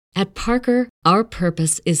At Parker, our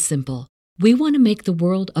purpose is simple. We want to make the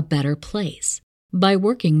world a better place by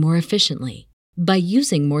working more efficiently, by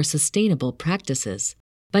using more sustainable practices,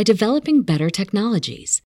 by developing better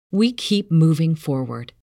technologies. We keep moving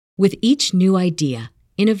forward. With each new idea,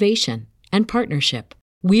 innovation, and partnership,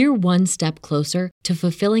 we're one step closer to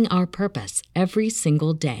fulfilling our purpose every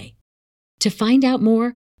single day. To find out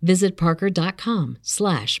more, visit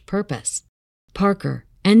parker.com/purpose. Parker,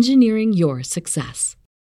 engineering your success.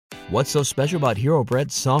 What's so special about Hero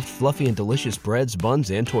Bread's soft, fluffy, and delicious breads,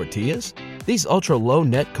 buns, and tortillas? These ultra-low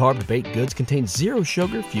net-carb baked goods contain zero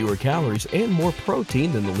sugar, fewer calories, and more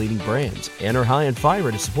protein than the leading brands, and are high in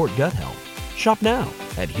fiber to support gut health. Shop now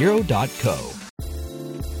at hero.co.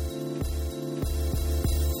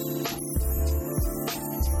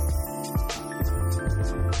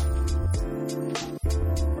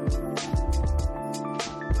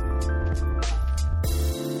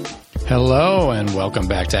 Hello and welcome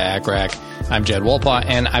back to ACRAC. I'm Jed Wolpaw,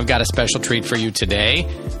 and I've got a special treat for you today.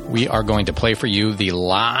 We are going to play for you the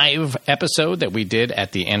live episode that we did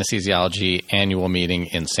at the anesthesiology annual meeting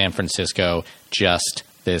in San Francisco just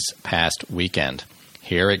this past weekend.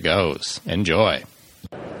 Here it goes. Enjoy.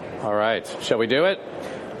 All right. Shall we do it?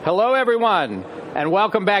 Hello, everyone, and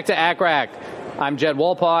welcome back to ACRAC. I'm Jed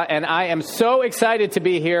Wolpaw, and I am so excited to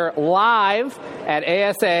be here live at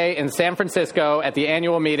ASA in San Francisco at the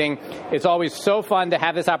annual meeting. It's always so fun to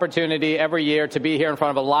have this opportunity every year to be here in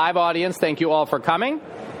front of a live audience. Thank you all for coming.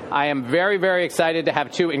 I am very, very excited to have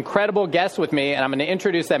two incredible guests with me, and I'm going to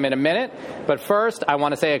introduce them in a minute. But first, I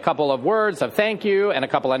want to say a couple of words of thank you and a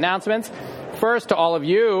couple announcements. First, to all of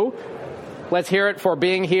you, let's hear it for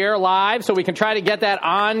being here live so we can try to get that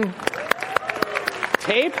on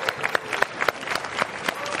tape.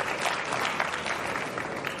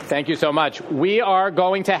 Thank you so much. We are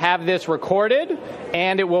going to have this recorded,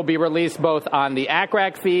 and it will be released both on the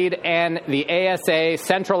ACRAC feed and the ASA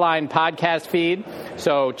Centraline podcast feed.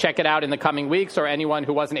 So check it out in the coming weeks, or anyone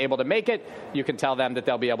who wasn't able to make it, you can tell them that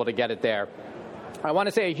they'll be able to get it there. I want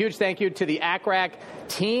to say a huge thank you to the ACRAC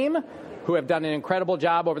team, who have done an incredible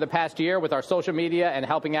job over the past year with our social media and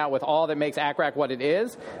helping out with all that makes ACRAC what it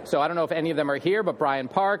is. So I don't know if any of them are here, but Brian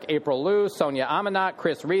Park, April Liu, Sonia Amanat,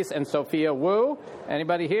 Chris Reese, and Sophia Wu.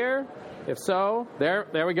 Anybody here? If so, there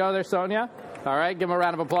we go. There's Sonia. All right, give them a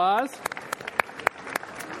round of applause.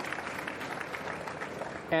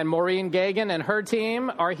 And Maureen Gagan and her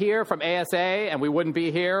team are here from ASA, and we wouldn't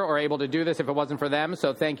be here or able to do this if it wasn't for them.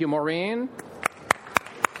 So thank you, Maureen.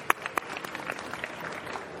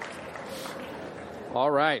 All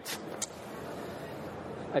right.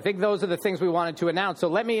 I think those are the things we wanted to announce. So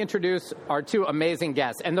let me introduce our two amazing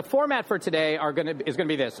guests. And the format for today is going to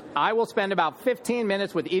be this. I will spend about 15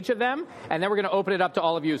 minutes with each of them, and then we're going to open it up to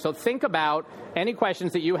all of you. So think about any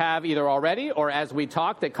questions that you have either already or as we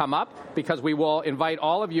talk that come up, because we will invite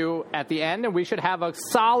all of you at the end, and we should have a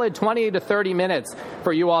solid 20 to 30 minutes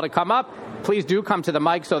for you all to come up. Please do come to the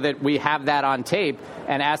mic so that we have that on tape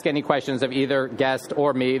and ask any questions of either guest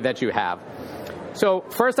or me that you have. So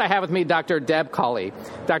first I have with me Dr. Deb Culley.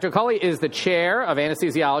 Dr. Culley is the chair of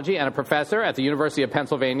anesthesiology and a professor at the University of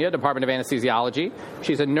Pennsylvania Department of Anesthesiology.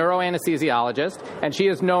 She's a neuroanesthesiologist, and she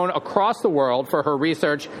is known across the world for her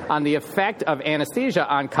research on the effect of anesthesia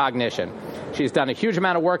on cognition. She's done a huge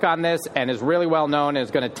amount of work on this and is really well known and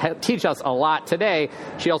is going to teach us a lot today.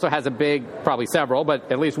 She also has a big, probably several,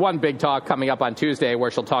 but at least one big talk coming up on Tuesday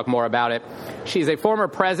where she'll talk more about it. She's a former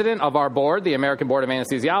president of our board, the American Board of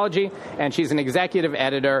Anesthesiology, and she's an executive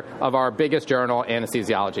editor of our biggest journal,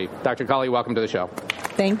 Anesthesiology. Dr. Culley, welcome to the show.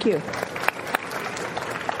 Thank you.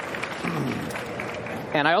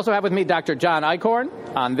 And I also have with me Dr. John Eichorn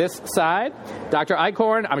on this side. Dr.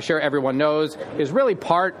 Eichorn, I'm sure everyone knows, is really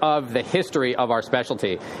part of the history of our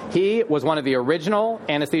specialty. He was one of the original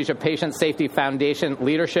Anesthesia Patient Safety Foundation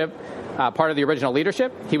leadership, part of the original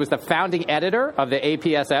leadership. He was the founding editor of the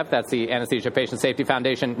APSF, that's the Anesthesia Patient Safety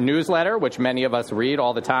Foundation newsletter, which many of us read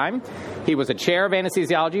all the time. He was a chair of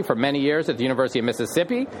anesthesiology for many years at the University of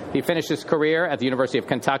Mississippi. He finished his career at the University of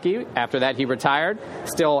Kentucky. After that, he retired,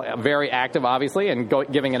 still very active, obviously, and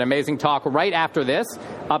giving an amazing talk right after this,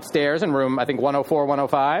 upstairs in room, I think, 104,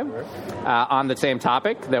 105, on the same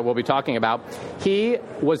topic that we'll be talking about. He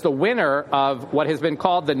was the winner of what has been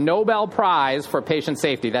called the Nobel Prize for Patient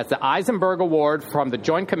Safety. That's the Eisenberg Award from the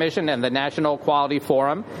Joint Commission and the National Quality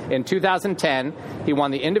Forum. In 2010, he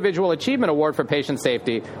won the Individual Achievement Award for Patient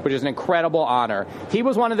Safety, which is an incredible honor. He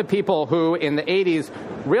was one of the people who, in the 80s,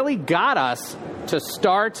 really got us to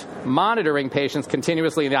start monitoring patients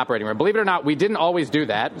continuously in the operating room. Believe it or not, we didn't always do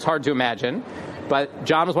that. It's hard to imagine. But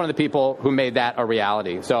John was one of the people who made that a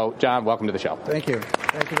reality. So, John, welcome to the show. Thank you.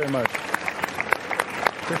 Thank you very much.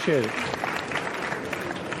 Appreciate it.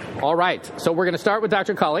 All right, so we're going to start with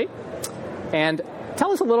Dr. Culley. And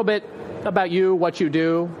tell us a little bit about you, what you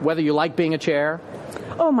do, whether you like being a chair.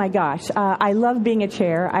 Oh my gosh, I love being a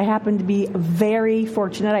chair. I happen to be very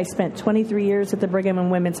fortunate. I spent 23 years at the Brigham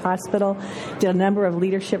and Women's Hospital, did a number of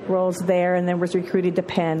leadership roles there, and then was recruited to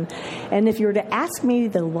Penn. And if you were to ask me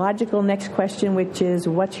the logical next question, which is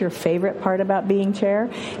what's your favorite part about being chair,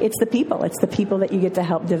 it's the people. It's the people that you get to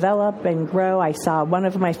help develop and grow. I saw one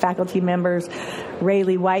of my faculty members,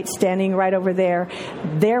 Rayleigh White, standing right over there.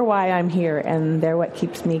 They're why I'm here, and they're what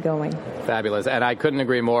keeps me going. Fabulous. And I couldn't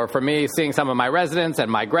agree more. For me, seeing some of my residents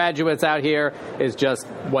and my graduates out here is just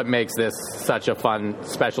what makes this such a fun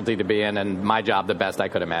specialty to be in, and my job the best I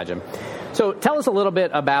could imagine. So tell us a little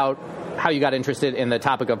bit about how you got interested in the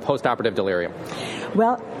topic of postoperative delirium.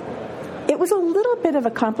 Well, it was a little bit of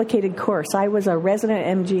a complicated course. I was a resident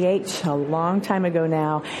at MGH a long time ago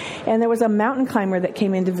now, and there was a mountain climber that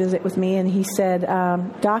came in to visit with me, and he said,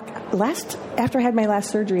 Doc, after I had my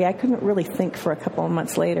last surgery, I couldn't really think for a couple of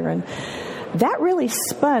months later, and that really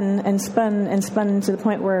spun to the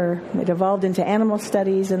point where it evolved into animal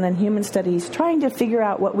studies and then human studies, trying to figure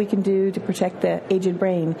out what we can do to protect the aged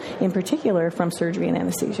brain, in particular from surgery and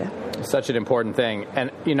anesthesia. Such an important thing.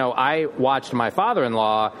 And, I watched my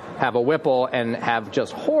father-in-law have a Whipple and have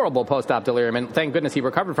just horrible post-op delirium, and thank goodness he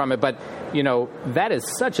recovered from it. But, that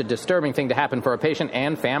is such a disturbing thing to happen for a patient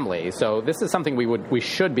and family. So this is something we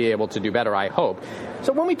should be able to do better, I hope.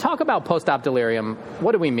 So when we talk about post-op delirium,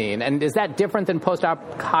 what do we mean? And is that different than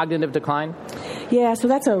post-op cognitive decline? Yeah, so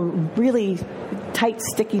that's a really tight,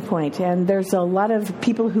 sticky point, and there's a lot of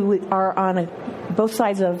people who are on both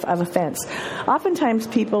sides of a fence. Oftentimes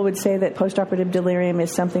people would say that postoperative delirium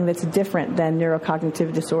is something that's different than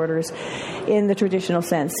neurocognitive disorders in the traditional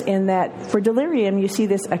sense, in that for delirium you see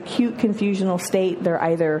this acute confusional state. They're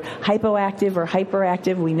either hypoactive or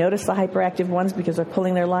hyperactive. We notice the hyperactive ones because they're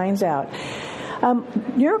pulling their lines out.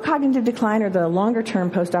 Neurocognitive decline, or the longer-term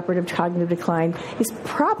postoperative cognitive decline, is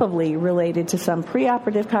probably related to some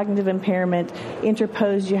preoperative cognitive impairment.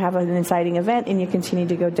 Interposed, you have an inciting event, and you continue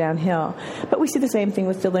to go downhill. But we see the same thing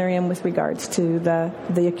with delirium with regards to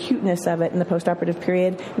the acuteness of it in the postoperative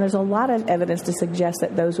period. And there's a lot of evidence to suggest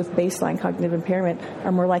that those with baseline cognitive impairment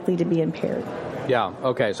are more likely to be impaired. Yeah,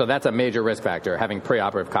 okay, so that's a major risk factor, having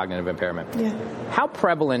preoperative cognitive impairment. Yeah. How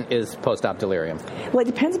prevalent is post-op delirium? Well, it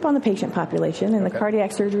depends upon the patient population. In the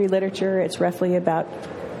cardiac surgery literature, it's roughly about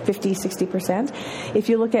 50-60%. If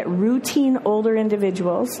you look at routine older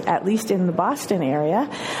individuals, at least in the Boston area,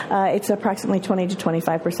 it's approximately 20 to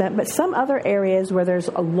 25%. But some other areas where there's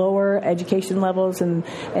a lower education levels and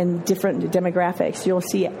different demographics, you'll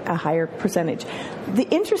see a higher percentage. The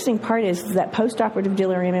interesting part is that postoperative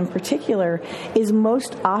delirium in particular is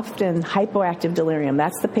most often hypoactive delirium.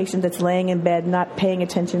 That's the patient that's laying in bed, not paying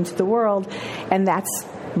attention to the world, and that's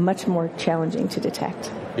much more challenging to detect.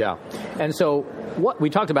 Yeah. And so what we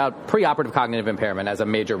talked about preoperative cognitive impairment as a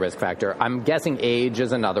major risk factor. I'm guessing age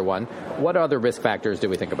is another one. What other risk factors do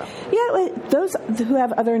we think about? Yeah, those who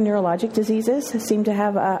have other neurologic diseases seem to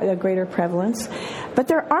have a greater prevalence. But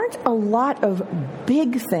there aren't a lot of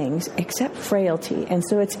big things except frailty. And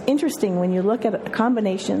so it's interesting when you look at a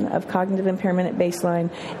combination of cognitive impairment at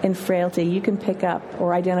baseline and frailty, you can pick up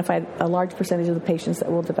or identify a large percentage of the patients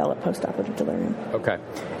that will develop postoperative delirium. Okay.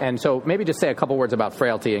 And so maybe just say a couple words about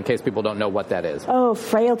frailty in case people don't know what that is. Oh,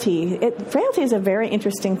 frailty. Frailty is a very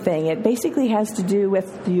interesting thing. It basically has to do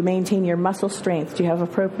with, do you maintain your muscle strength? Do you have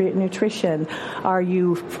appropriate nutrition? Have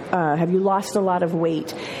you lost a lot of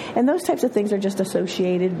weight? And those types of things are just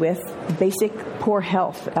associated with basic poor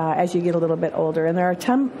health as you get a little bit older. And there are a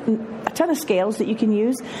ton of scales that you can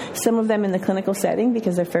use, some of them in the clinical setting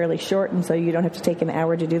because they're fairly short and so you don't have to take an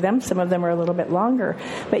hour to do them. Some of them are a little bit longer.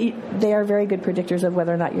 But they are very good predictors of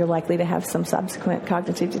whether or not you're likely to have some subsequent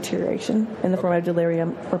cognitive deterioration in the form of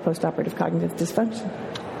delirium or postoperative cognitive dysfunction.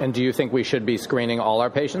 And do you think we should be screening all our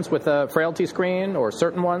patients with a frailty screen or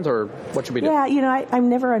certain ones, or what should we do? Yeah, I'm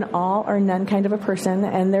never an all or none kind of a person,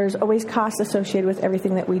 and there's always costs associated with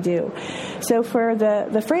everything that we do. So for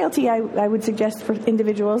the frailty, I would suggest for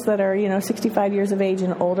individuals that are, 65 years of age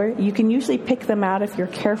and older, you can usually pick them out if you're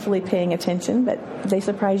carefully paying attention, but they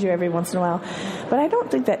surprise you every once in a while. But I don't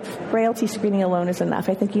think that frailty screening alone is enough.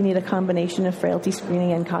 I think you need a combination of frailty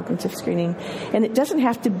screening and cognitive screening. And it doesn't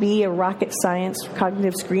have to be a rocket science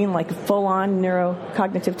cognitive screen like full-on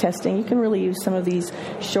neurocognitive testing. You can really use some of these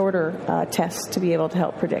shorter tests to be able to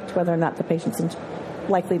help predict whether or not the patient's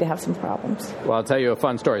likely to have some problems. Well, I'll tell you a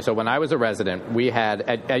fun story. So when I was a resident, we had,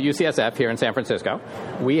 at UCSF here in San Francisco,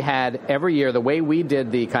 we had every year, the way we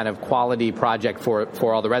did the kind of quality project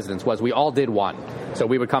for all the residents was we all did one. So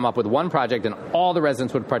we would come up with one project and all the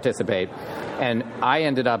residents would participate. And I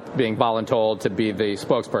ended up being voluntold to be the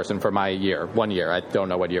spokesperson for my year, 1 year. I don't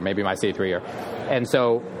know what year, maybe my C3 year. And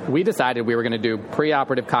so we decided we were going to do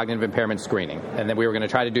preoperative cognitive impairment screening. And then we were going to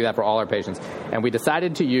try to do that for all our patients. And we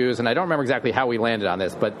decided to use, and I don't remember exactly how we landed on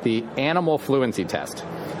this, but the animal fluency test.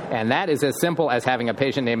 And that is as simple as having a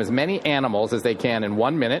patient name as many animals as they can in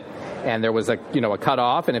 1 minute. And there was a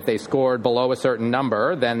cutoff. And if they scored below a certain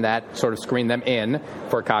number, then that sort of screened them in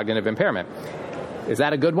for cognitive impairment. Is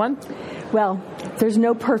that a good one? Well, there's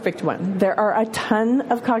no perfect one. There are a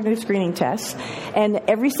ton of cognitive screening tests, and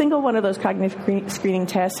every single one of those cognitive screening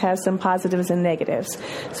tests has some positives and negatives.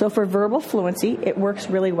 So for verbal fluency, it works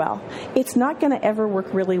really well. It's not going to ever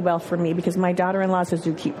work really well for me because my daughter-in-law is a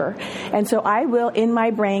zookeeper. And so I will, in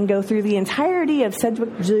my brain, go through the entirety of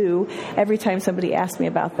Sedgwick Zoo every time somebody asks me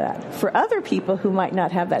about that. For other people who might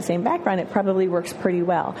not have that same background, it probably works pretty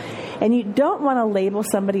well. And you don't want to label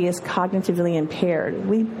somebody as cognitively impaired.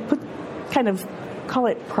 We kind of call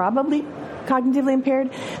it probably cognitively impaired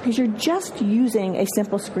because you're just using a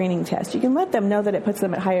simple screening test. You can let them know that it puts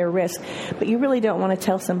them at higher risk, but you really don't want to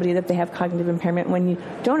tell somebody that they have cognitive impairment when you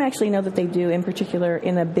don't actually know that they do, in particular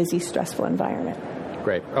in a busy, stressful environment.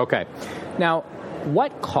 Great. Okay. Now,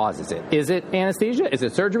 what causes it? Is it anesthesia? Is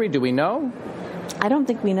it surgery? Do we know? I don't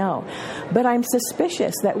think we know, but I'm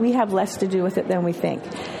suspicious that we have less to do with it than we think.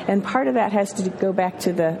 And part of that has to go back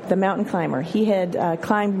to the mountain climber. He had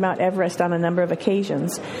climbed Mount Everest on a number of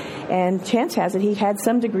occasions, and chance has it he had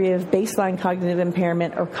some degree of baseline cognitive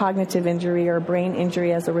impairment or cognitive injury or brain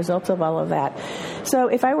injury as a result of all of that. So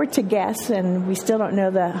if I were to guess, and we still don't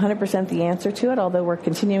know 100% the answer to it, although we're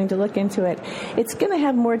continuing to look into it, it's going to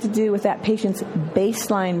have more to do with that patient's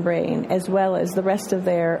baseline brain as well as the rest of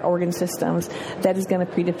their organ systems that is going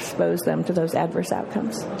to predispose them to those adverse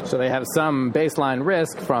outcomes. So they have some baseline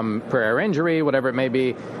risk from prior injury, whatever it may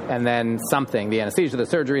be, and then something, the anesthesia, the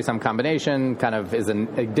surgery, some combination kind of is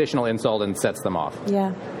an additional insult and sets them off.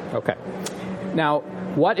 Yeah. Okay. Now,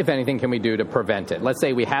 what, if anything, can we do to prevent it? Let's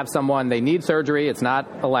say we have someone, they need surgery, it's not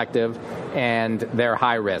elective, and they're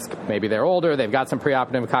high risk. Maybe they're older, they've got some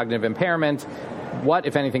preoperative cognitive impairment. What,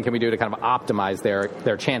 if anything, can we do to kind of optimize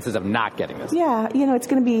their chances of not getting this? Yeah, it's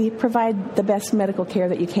going to be provide the best medical care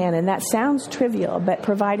that you can. And that sounds trivial, but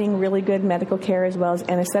providing really good medical care as well as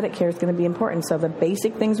anesthetic care is going to be important. So the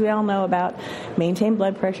basic things we all know about, maintain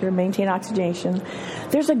blood pressure, maintain oxygenation.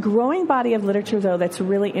 There's a growing body of literature, though, that's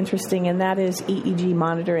really interesting, and that is EEG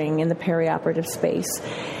monitoring in the perioperative space.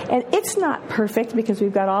 And it's not perfect because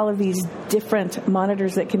we've got all of these different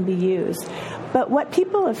monitors that can be used. But what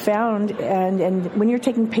people have found, and when you're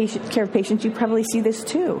taking care of patients, you probably see this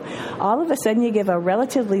too. All of a sudden, you give a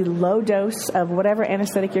relatively low dose of whatever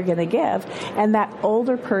anesthetic you're going to give, and that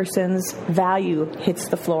older person's value hits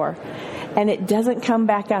the floor. And it doesn't come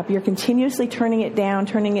back up. You're continuously turning it down,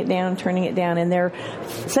 and there's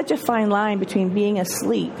such a fine line between being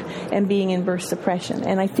asleep and being in burst suppression.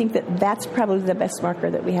 And I think that that's probably the best marker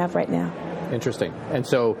that we have right now. Interesting. And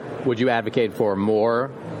so would you advocate for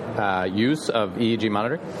more use of EEG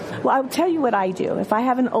monitoring? Well, I'll tell you what I do. If I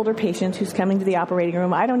have an older patient who's coming to the operating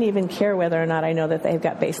room, I don't even care whether or not I know that they've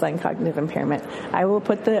got baseline cognitive impairment. I will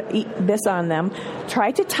put this on them,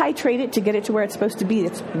 try to titrate it to get it to where it's supposed to be.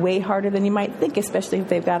 It's way harder than you might think, especially if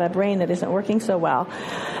they've got a brain that isn't working so well.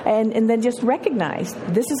 And then just recognize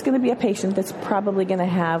this is going to be a patient that's probably going to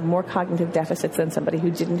have more cognitive deficits than somebody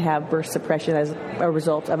who didn't have burst suppression as a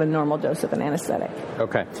result of a normal dose of an anesthetic.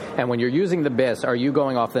 Okay. And when you're using the BIS, are you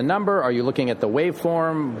going off the number? Are you looking at the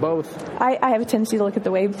waveform? Both? I have a tendency to look at the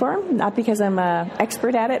waveform, not because I'm an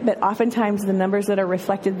expert at it, but oftentimes the numbers that are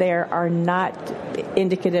reflected there are not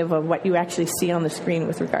indicative of what you actually see on the screen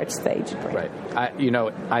with regards to the age of brain.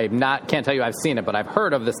 Right. Can't tell you I've seen it, but I've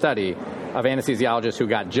heard of the study of anesthesiologists who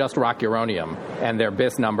got just rocuronium and their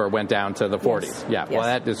BIS number went down to the 40s. Yes. Yeah, well,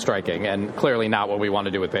 that is striking and clearly not what we want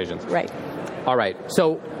to do with patients. Right. All right.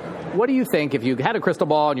 So what do you think, if you had a crystal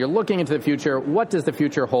ball and you're looking into the future, what does the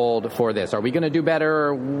future hold for this? Are we going to do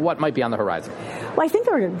better? What might be on the horizon? Well, I think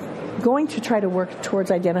we're going to try to work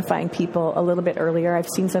towards identifying people a little bit earlier. I've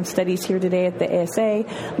seen some studies here today at the ASA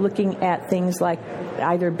looking at things like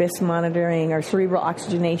either BIS monitoring or cerebral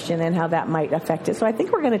oxygenation and how that might affect it. So I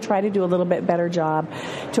think we're going to try to do a little bit better job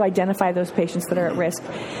to identify those patients that are at risk.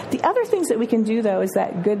 The other things that we can do, though, is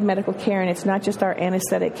that good medical care, and it's not just our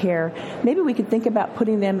anesthetic care. Maybe we could think about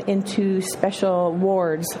putting them into special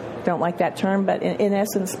wards. Don't like that term, but in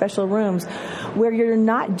essence, special rooms where you're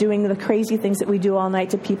not doing the crazy things that we do all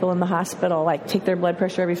night to people in the hospital, like take their blood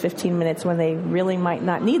pressure every 15 minutes when they really might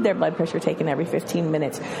not need their blood pressure taken every 15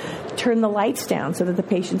 minutes. Turn the lights down so that the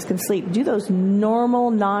patients can sleep. Do those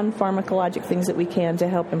normal, non-pharmacologic things that we can to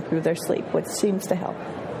help improve their sleep, which seems to help.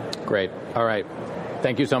 Great. All right.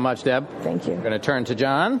 Thank you so much, Deb. Thank you. I'm going to turn to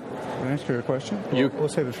John. Can I ask you a question? We'll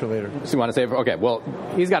save it for later. So you want to save it? Okay. Well,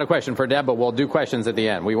 he's got a question for Deb, but we'll do questions at the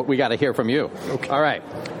end. We got to hear from you. Okay. All right.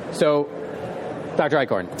 So, Dr.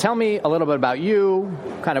 Eichorn, tell me a little bit about you,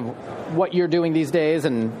 kind of what you're doing these days,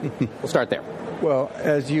 and we'll start there. Well,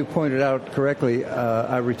 as you pointed out correctly,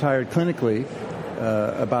 I retired clinically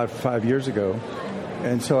about 5 years ago,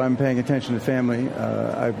 and so I'm paying attention to family.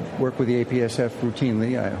 I work with the APSF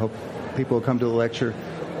routinely. I hope people will come to the lecture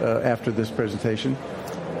after this presentation.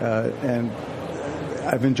 And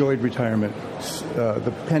I've enjoyed retirement.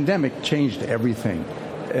 The pandemic changed everything,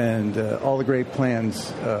 and all the great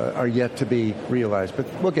plans are yet to be realized, but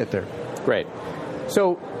we'll get there. Great.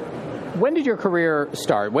 So when did your career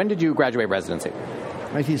start? When did you graduate residency?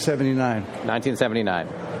 1979. 1979.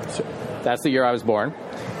 So that's the year I was born.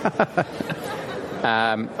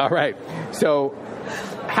 All right. So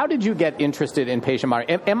how did you get interested in patient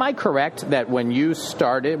monitoring? Am I correct that when you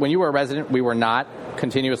were a resident, we were not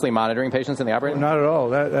continuously monitoring patients in the operating room? Not at all.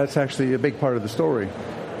 That's actually a big part of the story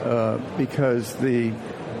because the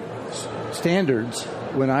standards,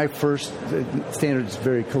 standards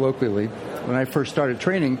very colloquially, when I first started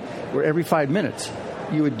training, were every 5 minutes.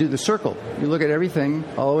 You would do the circle. You look at everything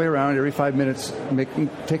all the way around every 5 minutes, making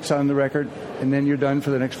ticks on the record, and then you're done for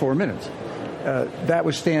the next 4 minutes. That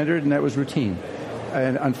was standard and that was routine.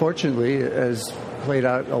 And unfortunately, as played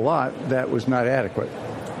out a lot, that was not adequate.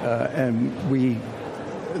 And we,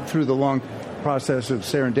 through the long process of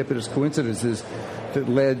serendipitous coincidences that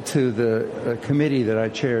led to the committee that I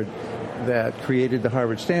chaired that created the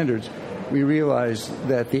Harvard Standards, we realized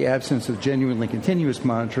that the absence of genuinely continuous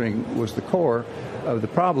monitoring was the core of the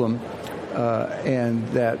problem, and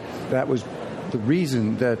that was the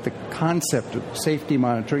reason that the concept of safety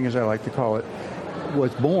monitoring, as I like to call it,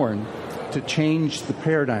 was born to change the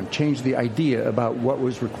paradigm, change the idea about what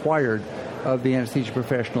was required of the anesthesia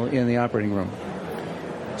professional in the operating room.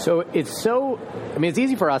 So it's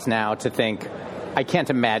easy for us now to think, I can't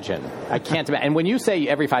imagine. And when you say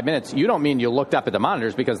every 5 minutes, you don't mean you looked up at the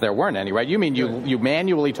monitors because there weren't any, right? You mean you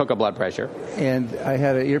manually took a blood pressure. And I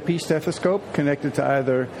had an earpiece stethoscope connected to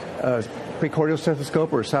either a precordial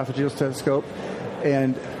stethoscope or esophageal stethoscope.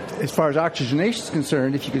 And as far as oxygenation is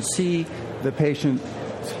concerned, if you could see the patient's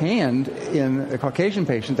hand in a Caucasian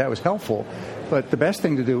patient, that was helpful. But the best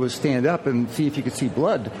thing to do was stand up and see if you could see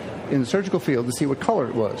blood in the surgical field to see what color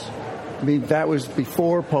it was. I mean, that was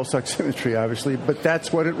before pulse oximetry, obviously, but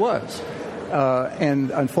that's what it was.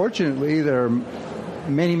 And unfortunately, there are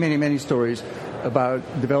many, many, many stories about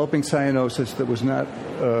developing cyanosis that was not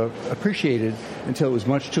appreciated until it was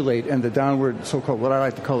much too late, and the downward so-called, what I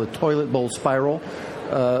like to call the toilet bowl spiral,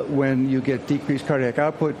 when you get decreased cardiac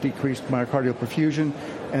output, decreased myocardial perfusion,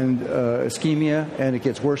 and ischemia, and it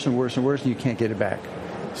gets worse and worse and worse, and you can't get it back.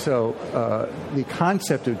 So the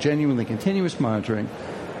concept of genuinely continuous monitoring,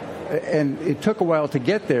 and it took a while to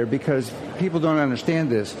get there because people don't understand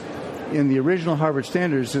this. In the original Harvard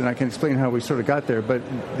Standards, and I can explain how we sort of got there, but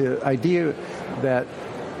the idea that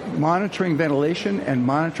monitoring ventilation and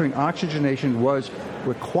monitoring oxygenation was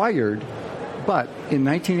required, but in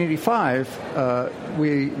 1985,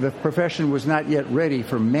 the profession was not yet ready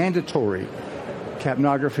for mandatory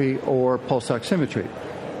capnography or pulse oximetry.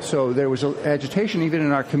 So there was agitation even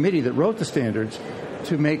in our committee that wrote the standards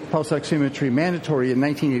to make pulse oximetry mandatory in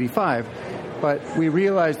 1985, but we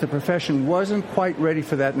realized the profession wasn't quite ready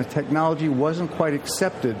for that and the technology wasn't quite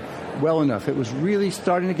accepted well enough. It was really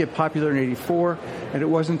starting to get popular in 84, and it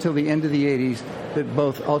wasn't until the end of the 80s that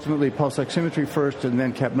both ultimately pulse oximetry first and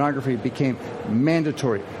then capnography became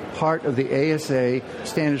mandatory, part of the ASA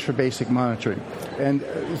standards for basic monitoring. And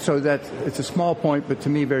so it's a small point, but to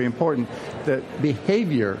me very important, that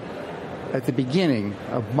behavior at the beginning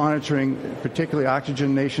of monitoring, particularly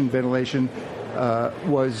oxygenation, ventilation,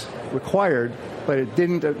 was required, but it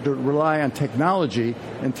didn't rely on technology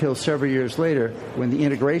until several years later when the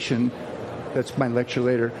integration, that's my lecture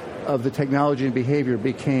later, of the technology and behavior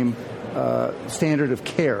became standard of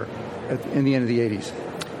care in the end of the 80s.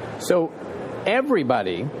 So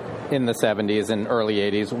everybody in the 70s and early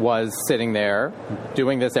 80s was sitting there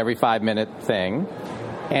doing this every 5 minute thing.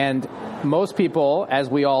 And most people, as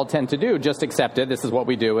we all tend to do, just accept it. This is what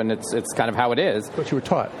we do, and it's kind of how it is. What you were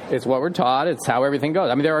taught. It's what we're taught. It's how everything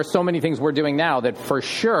goes. I mean, there are so many things we're doing now that for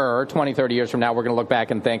sure 20, 30 years from now, we're going to look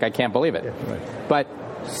back and think, I can't believe it. Yeah, right. But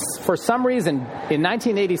for some reason, in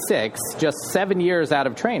 1986, just 7 years out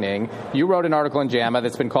of training, you wrote an article in JAMA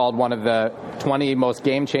that's been called one of the 20 most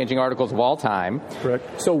game-changing articles of all time.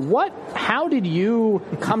 Correct. So how did you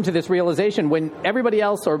come to this realization when everybody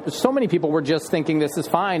else, or so many people, were just thinking this is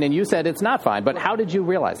fine, and you said it's not fine? But how did you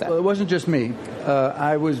realize that? Well, it wasn't just me.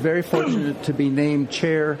 I was very fortunate to be named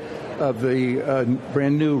chair of the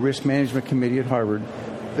brand new Risk Management Committee at Harvard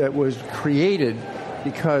that was created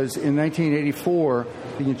because in 1984,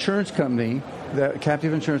 the insurance company, the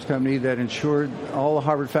captive insurance company that insured all the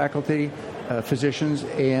Harvard faculty, physicians,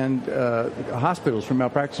 and hospitals for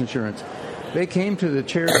malpractice insurance, they came to the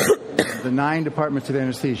chair of the 9 departments of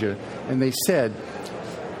anesthesia, and they said,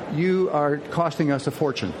 you are costing us a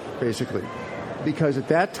fortune, basically. Because at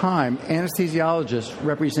that time, anesthesiologists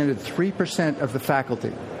represented 3% of the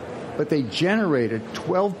faculty, but they generated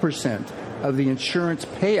 12% of the insurance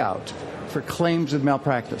payout for claims of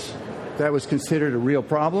malpractice. That was considered a real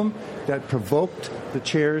problem. That provoked the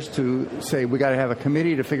chairs to say, we got to have a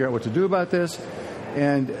committee to figure out what to do about this.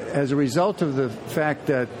 And as a result of the fact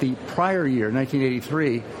that the prior year,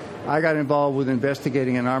 1983, I got involved with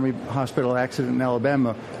investigating an Army hospital accident in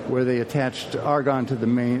Alabama where they attached argon to the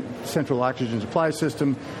main central oxygen supply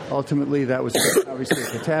system. Ultimately, that was obviously a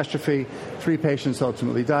catastrophe. 3 patients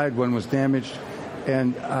ultimately died. 1 was damaged.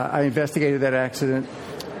 And I investigated that accident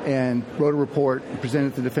and wrote a report and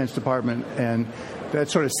presented it to the Defense Department, and that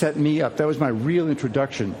sort of set me up. That was my real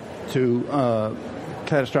introduction to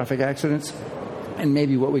catastrophic accidents and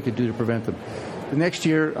maybe what we could do to prevent them. The next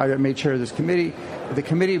year, I got made chair of this committee. The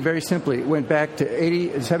committee, very simply, went back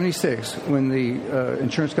to 76 when the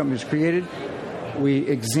insurance company was created. We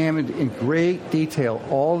examined in great detail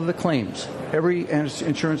all of the claims, every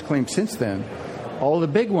insurance claim since then. All the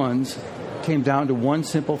big ones came down to one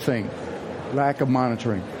simple thing: lack of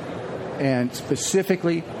monitoring, and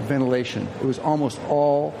specifically ventilation. It was almost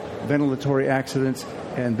all ventilatory accidents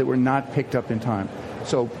and that were not picked up in time.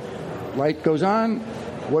 So light goes on.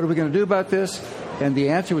 What are we going to do about this? And the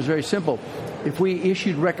answer was very simple. If we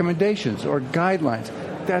issued recommendations or guidelines,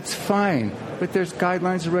 that's fine. But there's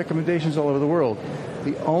guidelines and recommendations all over the world.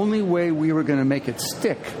 The only way we were going to make it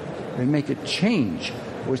stick and make it change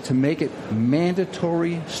was to make it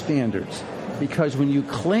mandatory standards. Because when you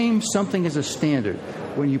claim something as a standard,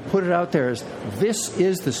 when you put it out there as this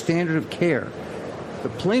is the standard of care, the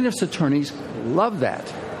plaintiffs' attorneys love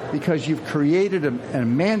that because you've created a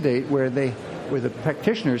mandate where the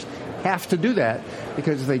practitioners have to do that,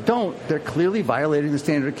 because if they don't, they're clearly violating the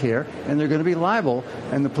standard of care and they're going to be liable,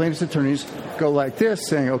 and the plaintiffs' attorneys go like this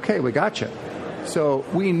saying, okay, we got you. So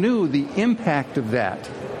we knew the impact of that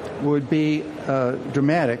would be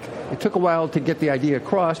dramatic. It took a while to get the idea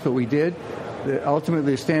across, but we did.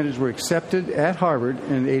 Ultimately, the standards were accepted at Harvard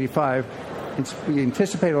in 85. We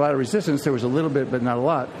anticipated a lot of resistance. There was a little bit, but not a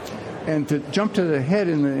lot. And to jump to the head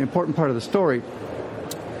in the important part of the story,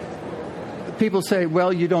 people say,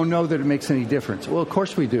 well, you don't know that it makes any difference. Well, of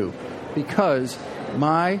course we do, because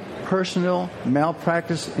my personal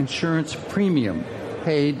malpractice insurance premium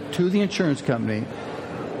paid to the insurance company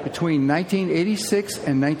between 1986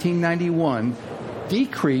 and 1991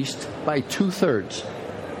 decreased by 2/3.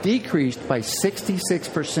 Decreased by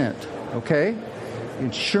 66%, okay?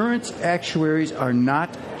 Insurance actuaries are not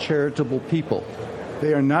charitable people.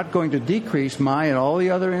 They are not going to decrease my and all the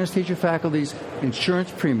other anesthesia faculty's insurance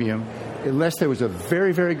premium unless there was a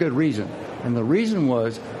very, very good reason. And the reason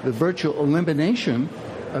was the virtual elimination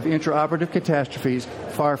of intraoperative catastrophes,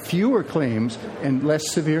 far fewer claims and less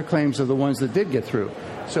severe claims of the ones that did get through.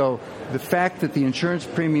 So the fact that the insurance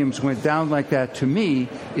premiums went down like that, to me,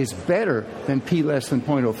 is better than P less than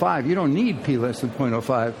 0.05. You don't need P less than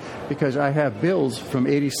 0.05 because I have bills from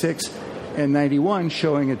 86 and 91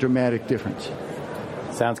 showing a dramatic difference.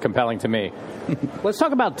 Sounds compelling to me. Let's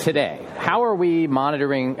talk about today. How are we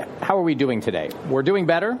monitoring? How are we doing today? We're doing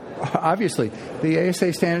better? Obviously. The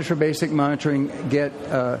ASA standards for basic monitoring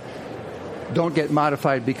don't get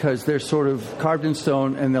modified because they're sort of carved in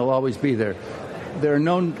stone and they'll always be there. There are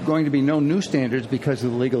going to be no new standards because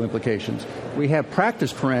of the legal implications. We have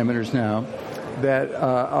practice parameters now that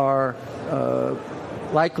are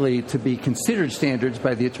likely to be considered standards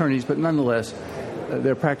by the attorneys, but nonetheless,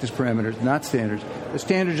 they're practice parameters, not standards. The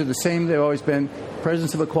standards are the same they've always been.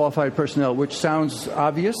 Presence of a qualified personnel, which sounds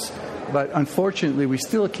obvious, but unfortunately we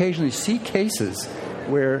still occasionally see cases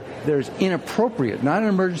where there's inappropriate, not an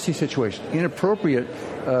emergency situation, inappropriate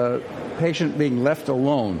patient being left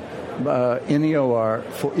alone, in the OR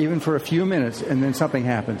even for a few minutes, and then something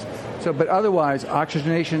happens. So, but otherwise,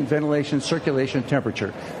 oxygenation, ventilation, circulation,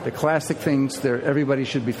 temperature, the classic things. Everybody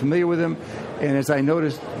should be familiar with them. And as I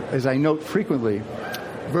note frequently,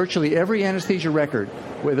 virtually every anesthesia record,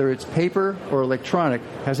 whether it's paper or electronic,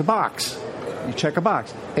 has a box. You check a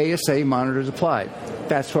box. ASA monitors applied.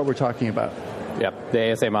 That's what we're talking about. Yep,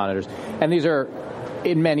 the ASA monitors. And these are,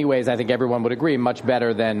 in many ways, I think everyone would agree, much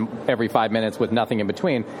better than every 5 minutes with nothing in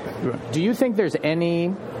between. Right. Do you think there's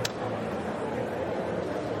anything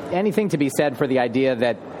to be said for the idea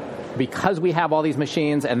that because we have all these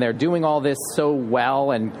machines and they're doing all this so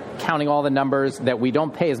well and counting all the numbers, that we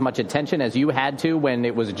don't pay as much attention as you had to when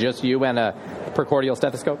it was just you and a precordial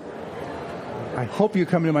stethoscope? I hope you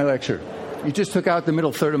come to my lecture. You just took out the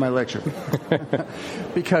middle third of my lecture.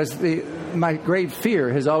 Because my great fear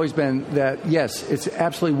has always been that, yes, it's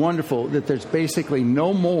absolutely wonderful that there's basically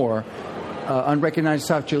no more unrecognized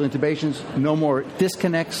esophageal intubations, no more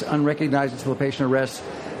disconnects unrecognized until the patient arrests,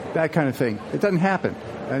 that kind of thing. It doesn't happen,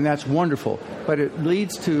 and that's wonderful. But it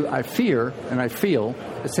leads to, I fear and I feel,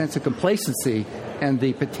 a sense of complacency and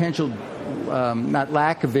the potential, not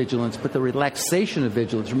lack of vigilance, but the relaxation of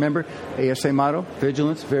vigilance. Remember, ASA motto,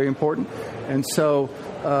 vigilance, very important. And so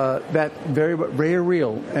that very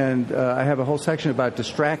real. And I have a whole section about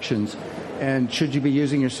distractions. And should you be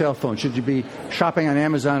using your cell phone? Should you be shopping on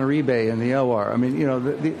Amazon or eBay in the OR? I mean,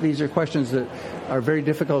 these are questions that are very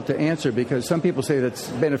difficult to answer because some people say that's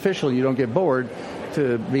beneficial. You don't get bored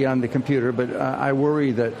to be on the computer. But I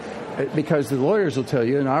worry that because the lawyers will tell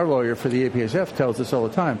you, and our lawyer for the APSF tells us all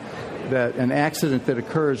the time, that an accident that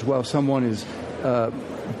occurs while someone is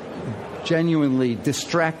genuinely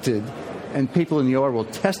distracted, and people in the OR will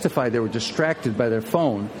testify they were distracted by their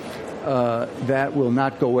phone, that will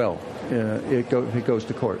not go well. It goes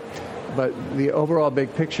to court. But the overall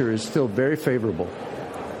big picture is still very favorable.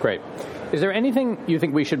 Great. Is there anything you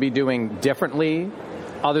think we should be doing differently,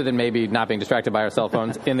 other than maybe not being distracted by our cell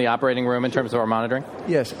phones, in the operating room in terms of our monitoring?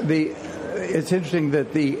 Yes. It's interesting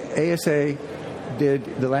that the ASA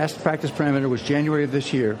the last practice parameter was January of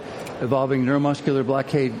this year, involving neuromuscular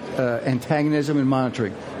blockade antagonism and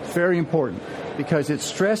monitoring. It's very important because it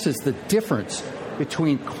stresses the difference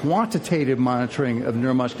between quantitative monitoring of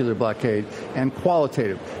neuromuscular blockade and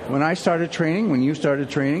qualitative. When I started training, when you started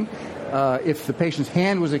training, if the patient's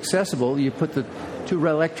hand was accessible, you put the 2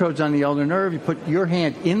 electrodes on the ulnar nerve, you put your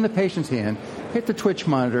hand in the patient's hand, hit the twitch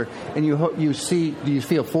monitor, and you see, do you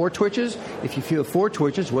feel 4 twitches? If you feel 4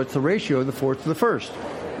 twitches, what's the ratio of the 4th to the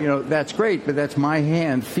 1st? That's great, but that's my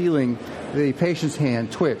hand feeling the patient's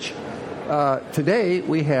hand twitch. Today,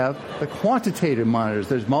 we have the quantitative monitors.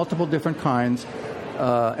 There's multiple different kinds.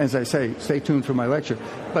 As I say, stay tuned for my lecture.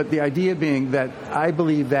 But the idea being that I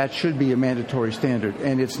believe that should be a mandatory standard.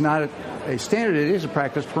 And it's not a standard, it is a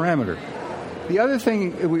practice parameter. The other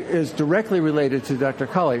thing is directly related to Dr.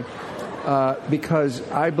 Culley, because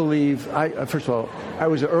I believe, first of all, I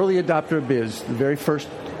was an early adopter of BIS the very first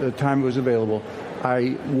time it was available.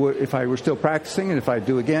 If I were still practicing, and if I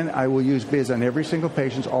do again, I will use BIS on every single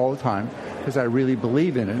patient all the time because I really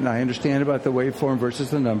believe in it, and I understand about the waveform versus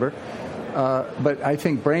the number. But I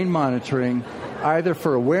think brain monitoring, either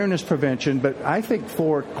for awareness prevention, but I think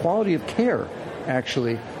for quality of care,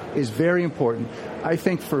 actually, is very important. I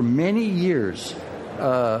think for many years,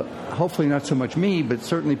 hopefully not so much me, but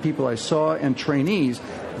certainly people I saw and trainees,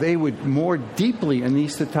 they would more deeply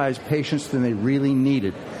anesthetize patients than they really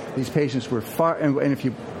needed. These patients were far, and if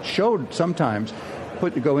you showed sometimes,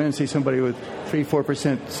 go in and see somebody with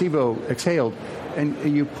 3-4% SIBO exhaled,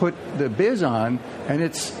 and you put the BIS on, and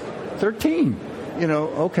it's 13.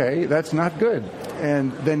 Okay, that's not good.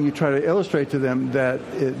 And then you try to illustrate to them that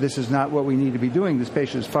this is not what we need to be doing. This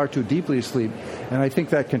patient is far too deeply asleep. And I think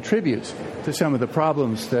that contributes to some of the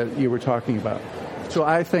problems that you were talking about. So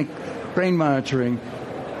I think brain monitoring,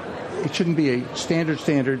 it shouldn't be a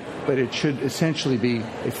standard, but it should essentially be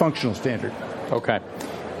a functional standard. Okay.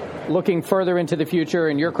 Looking further into the future,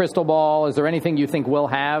 in your crystal ball, is there anything you think we'll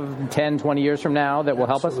have 10, 20 years from now that will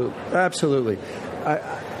help us? Absolutely.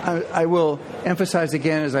 I will emphasize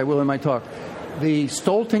again, as I will in my talk, the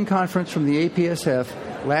Stolting conference from the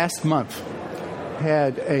APSF last month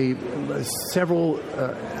had several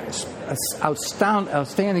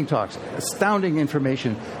outstanding talks, astounding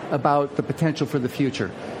information about the potential for the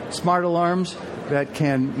future. Smart alarms that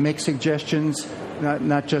can make suggestions,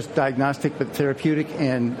 not just diagnostic, but therapeutic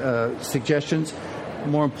and suggestions.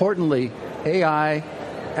 More importantly, AI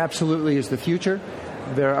absolutely is the future.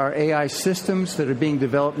 There are AI systems that are being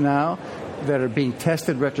developed now that are being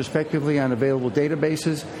tested retrospectively on available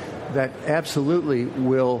databases that absolutely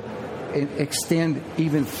will extend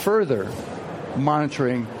even further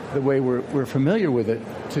monitoring the way we're familiar with it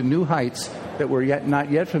to new heights that we're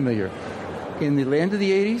not yet familiar. In the end of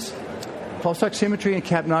the 80s, pulse oximetry and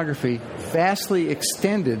capnography vastly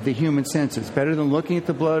extended the human senses, better than looking at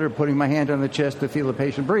the blood or putting my hand on the chest to feel the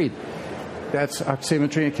patient breathe. That's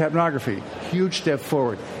oximetry and capnography. Huge step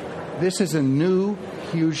forward. This is a new,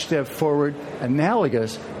 huge step forward,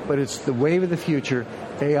 analogous, but it's the wave of the future.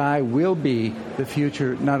 AI will be the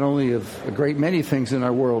future not only of a great many things in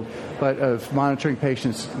our world, but of monitoring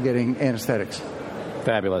patients getting anesthetics.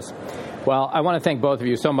 Fabulous. Well, I want to thank both of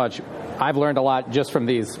you so much. I've learned a lot just from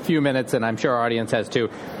these few minutes, and I'm sure our audience has too.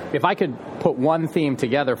 If I could put one theme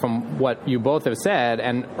together from what you both have said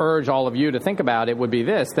and urge all of you to think about, it would be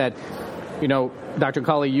this, that, you know, Dr.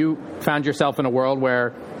 Culley, you found yourself in a world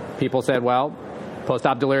where people said, well,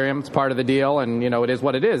 post-op delirium is part of the deal, and, you know, it is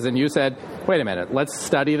what it is. And you said, wait a minute, let's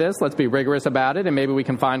study this, let's be rigorous about it, and maybe we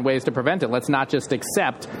can find ways to prevent it. Let's not just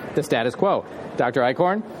accept the status quo. Dr.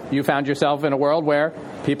 Eichorn, you found yourself in a world where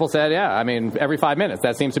people said, yeah, I mean, every 5 minutes,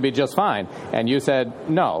 that seems to be just fine. And you said,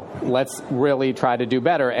 no, let's really try to do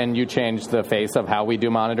better, and you changed the face of how we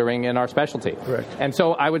do monitoring in our specialty. Correct. And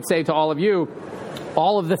so I would say to all of you,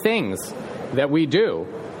 all of the things that we do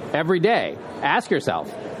every day, ask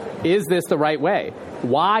yourself, is this the right way?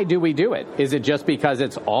 Why do we do it? Is it just because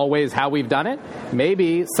it's always how we've done it?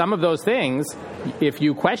 Maybe some of those things, if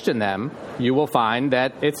you question them, you will find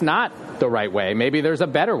that it's not the right way. Maybe there's a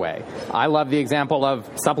better way. I love the example of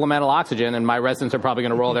supplemental oxygen, and my residents are probably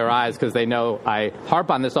going to roll their eyes because they know I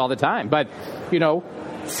harp on this all the time. But, you know,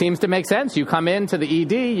 seems to make sense. You come into the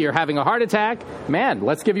ED, you're having a heart attack, man,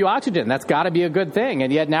 let's give you oxygen. That's got to be a good thing.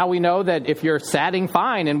 And yet now we know that if you're satting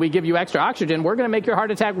fine and we give you extra oxygen, we're going to make your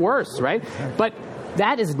heart attack worse, right? But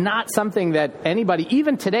that is not something that anybody,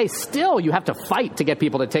 even today, still you have to fight to get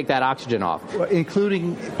people to take that oxygen off. Well,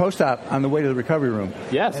 including post-op on the way to the recovery room.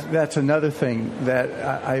 Yes. And that's another thing that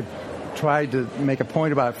I've tried to make a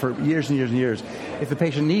point about for years and years and years. If the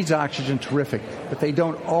patient needs oxygen, terrific, but they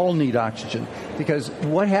don't all need oxygen, because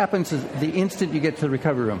what happens is the instant you get to the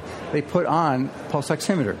recovery room, they put on pulse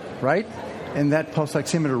oximeter, right? And that pulse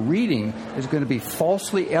oximeter reading is going to be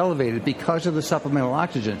falsely elevated because of the supplemental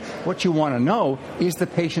oxygen. What you want to know is the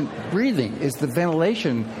patient breathing. Is the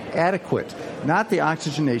ventilation adequate? Not the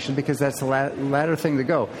oxygenation, because that's the latter thing to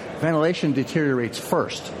go. Ventilation deteriorates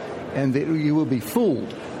first, and you will be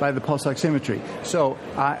fooled by the pulse oximetry. So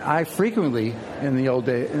I frequently, in the old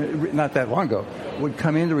day, not that long ago, would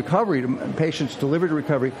come into recovery, to patients delivered to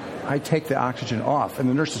recovery, I take the oxygen off. And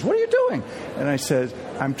the nurse says, what are you doing? And I said,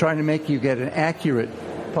 I'm trying to make you get an accurate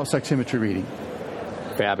pulse oximetry reading.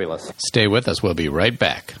 Fabulous. Stay with us. We'll be right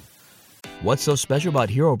back. What's so special about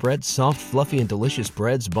Hero Bread's soft, fluffy, and delicious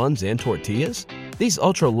breads, buns, and tortillas? These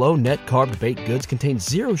ultra-low net-carb baked goods contain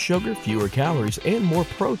zero sugar, fewer calories, and more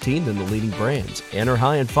protein than the leading brands, and are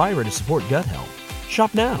high in fiber to support gut health.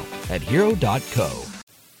 Shop now at hero.co.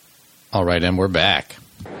 All right, and we're back.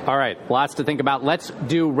 All right, lots to think about. Let's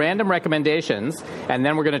do random recommendations, and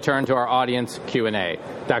then we're going to turn to our audience Q&A.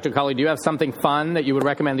 Dr. Culley, do you have something fun that you would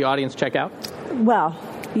recommend the audience check out? Well,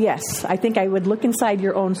 yes. I think I would look inside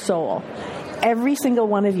your own soul. Every single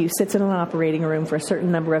one of you sits in an operating room for a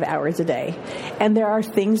certain number of hours a day, and there are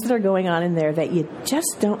things that are going on in there that you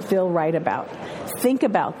just don't feel right about. Think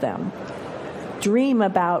about them. Dream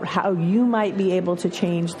about how you might be able to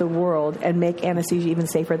change the world and make anesthesia even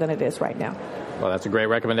safer than it is right now. Well, that's a great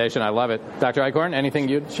recommendation. I love it. Dr. Eichorn, anything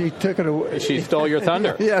you'd... She took it away. She stole your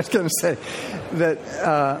thunder. Yeah, I was going to say that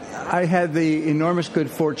I had the enormous good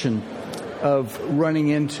fortune of running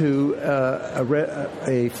into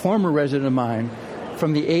a former resident of mine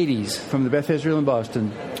from the 80s, from the Beth Israel in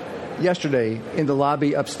Boston, yesterday in the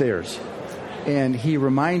lobby upstairs. And he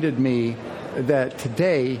reminded me that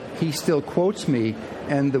today he still quotes me,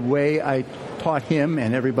 and the way I taught him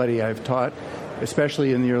and everybody I've taught,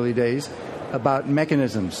 especially in the early days, about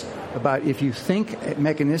mechanisms, about if you think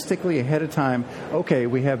mechanistically ahead of time, okay,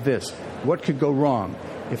 we have this. What could go wrong?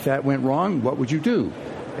 If that went wrong, what would you do?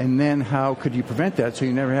 And then how could you prevent that so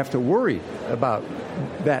you never have to worry about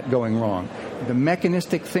that going wrong? The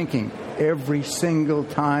mechanistic thinking, every single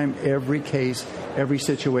time, every case, every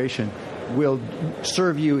situation, will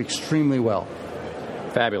serve you extremely well.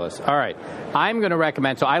 Fabulous. All right. I'm going to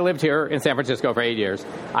recommend, so I lived here in San Francisco for 8 years.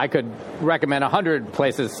 I could recommend 100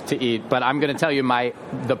 places to eat, but I'm going to tell you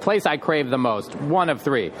the place I crave the most, one of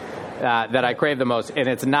three that I crave the most, and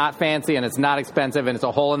it's not fancy and it's not expensive and it's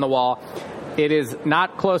a hole in the wall. It is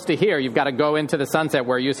not close to here. You've got to go into the Sunset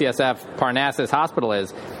where UCSF Parnassus Hospital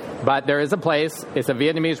is. But there is a place. It's a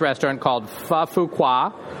Vietnamese restaurant called Pho Phu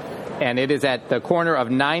Qua, and it is at the corner of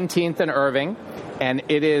 19th and Irving. And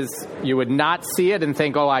it is, you would not see it and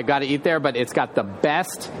think, oh, I got to eat there, but it's got the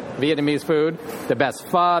best Vietnamese food, the best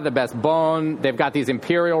pho, the best bone. They've got these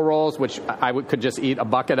imperial rolls, which I could just eat a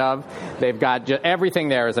bucket of. They've got everything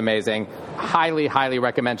there is amazing. Highly, highly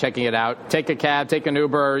recommend checking it out. Take a cab, take an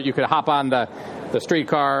Uber. You could hop on the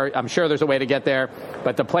streetcar. I'm sure there's a way to get there.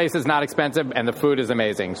 But the place is not expensive, and the food is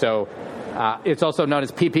amazing. So it's also known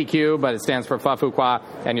as PPQ, but it stands for Pho Phu Qua,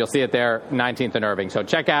 and you'll see it there, 19th and Irving. So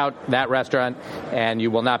check out that restaurant, and you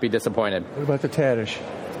will not be disappointed. What about the Tadish?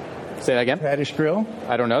 Say that again? Tadish Grill?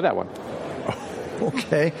 I don't know that one.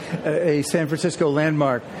 Okay. A San Francisco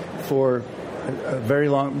landmark for a very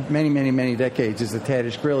long, many decades is the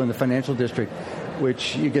Tadish Grill in the Financial District,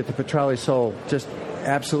 which you get the petrale sole, just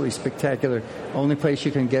absolutely spectacular. Only place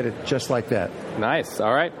you can get it just like that. Nice.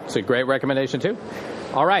 All right. It's a great recommendation, too.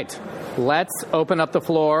 All right. Let's open up the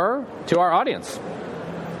floor to our audience.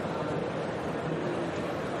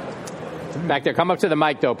 Back there. Come up to the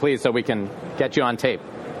mic, though, please, so we can get you on tape.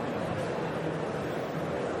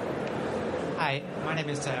 Hi, my name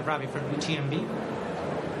is Ravi from UTMB.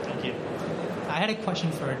 Thank you. I had a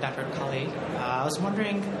question for Dr. Culley. I was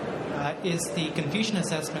wondering, is the confusion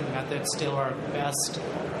assessment method still our best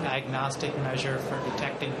diagnostic measure for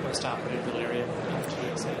detecting postoperative delirium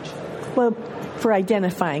in TSH? Well, for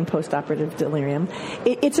identifying postoperative delirium,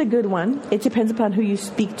 it's a good one. It depends upon who you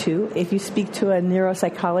speak to. If you speak to a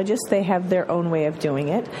neuropsychologist, they have their own way of doing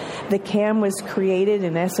it. The CAM was created,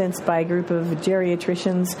 in essence, by a group of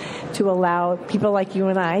geriatricians to allow people like you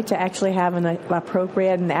and I to actually have an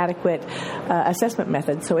appropriate and adequate assessment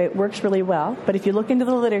method. So it works really well. But if you look into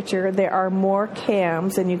the literature, there are more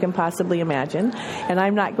CAMs than you can possibly imagine. And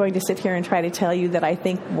I'm not going to sit here and try to tell you that I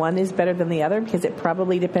think one is better than the other, because it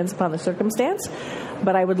probably depends upon the circumstance.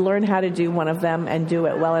 But I would learn how to do one of them and do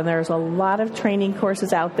it well. And there's a lot of training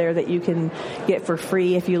courses out there that you can get for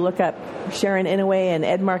free. If you look up Sharon Inouye and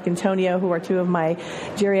Ed Marcantonio, who are two of my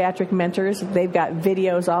geriatric mentors, they've got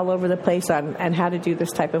videos all over the place on how to do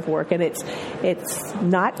this type of work. And it's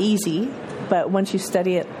not easy, but once you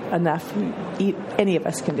study it enough, any of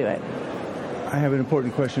us can do it. I have an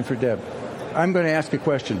important question for Deb. I'm going to ask a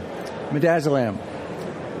question. Midazolam.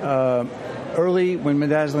 Early, when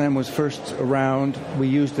midazolam was first around, we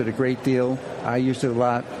used it a great deal. I used it a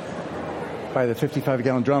lot, by the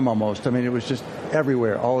 55-gallon drum almost. I mean, it was just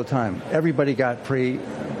everywhere, all the time. Everybody got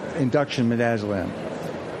pre-induction midazolam.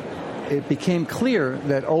 It became clear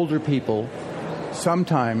that older people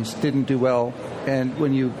sometimes didn't do well, and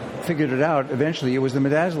when you figured it out, eventually it was the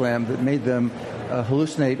midazolam that made them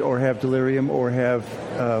hallucinate or have delirium or have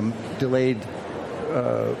delayed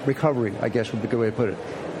recovery, I guess would be a good way to put it.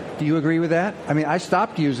 Do you agree with that? I mean, I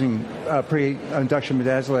stopped using pre-induction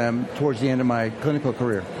midazolam towards the end of my clinical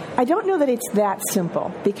career. I don't know that it's that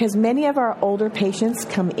simple, because many of our older patients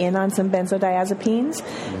come in on some benzodiazepines.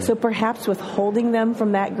 Mm-hmm. So perhaps withholding them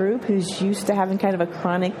from that group who's used to having kind of a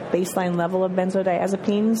chronic baseline level of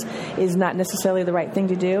benzodiazepines is not necessarily the right thing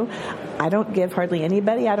to do. I don't give hardly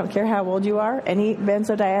anybody, I don't care how old you are, any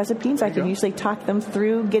benzodiazepines. I can usually talk them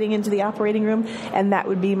through getting into the operating room, and that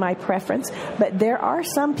would be my preference. But there are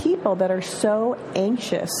some people that are so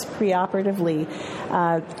anxious preoperatively,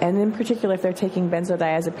 and in particular if they're taking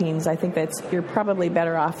benzodiazepines, I think you're probably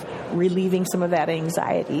better off relieving some of that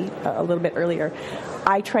anxiety a little bit earlier.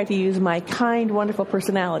 I try to use my kind, wonderful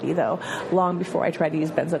personality, though, long before I try to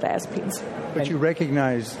use benzodiazepines. But you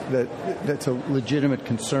recognize that that's a legitimate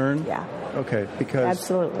concern? Yeah. Okay, because...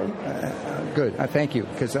 Absolutely. Good. Thank you,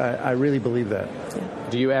 because I really believe that. Yeah.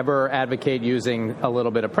 Do you ever advocate using a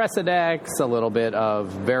little bit of Precedex, a little bit of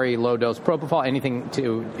very low-dose propofol, anything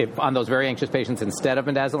on those very anxious patients instead of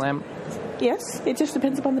midazolam? Yes, it just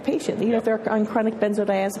depends upon the patient. If they're on chronic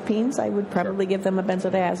benzodiazepines, I would probably give them a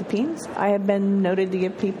benzodiazepines. I have been noted to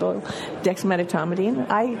give people dexmedetomidine.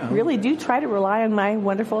 I really do try to rely on my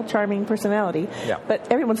wonderful, charming personality, but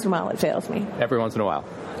every once in a while it fails me. Every once in a while.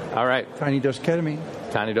 All right. Tiny dose of ketamine.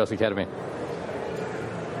 Tiny dose of ketamine.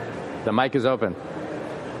 The mic is open.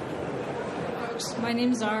 My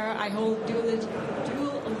name is Zara. I hold dual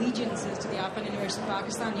allegiances to the Afghan University of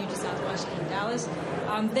Pakistan, UT Southwestern in Dallas.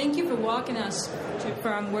 Thank you for walking us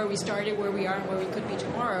from where we started, where we are, and where we could be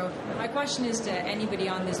tomorrow. My question is to anybody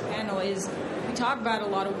on this panel is, we talk about a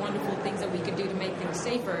lot of wonderful things that we could do to make things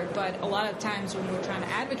safer, but a lot of times when we're trying to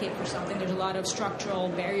advocate for something, there's a lot of structural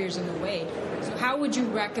barriers in the way. So how would you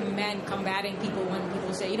recommend combating people when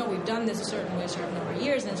people say, we've done this a certain way a certain number of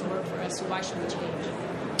years and it's worked for us, so why should we change?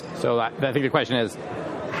 So I think the question is,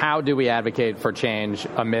 how do we advocate for change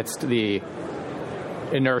amidst the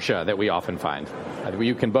inertia that we often find?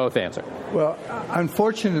 You can both answer. Well,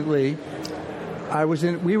 unfortunately,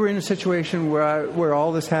 we were in a situation where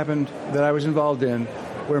all this happened that I was involved in,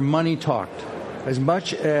 where money talked. As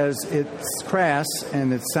much as it's crass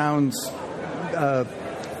and it sounds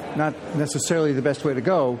not necessarily the best way to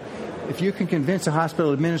go, if you can convince a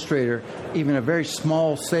hospital administrator, even a very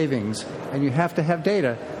small savings, and you have to have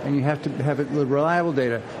data, and you have to have reliable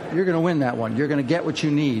data, you're going to win that one. You're going to get what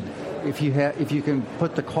you need if you can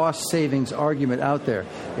put the cost savings argument out there.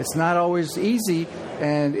 It's not always easy,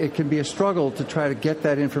 and it can be a struggle to try to get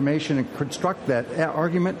that information and construct that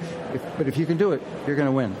argument. But if you can do it, you're going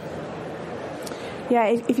to win. Yeah,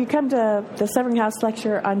 if you come to the Severing House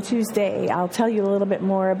lecture on Tuesday, I'll tell you a little bit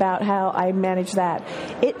more about how I manage that.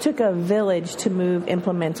 It took a village to move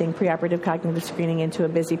implementing preoperative cognitive screening into a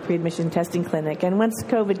busy pre-admission testing clinic. And once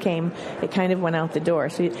COVID came, it kind of went out the door.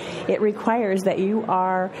 So it requires that you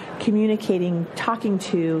are communicating, talking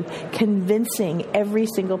to, convincing every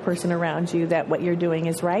single person around you that what you're doing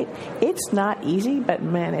is right. It's not easy, but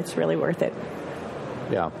man, it's really worth it.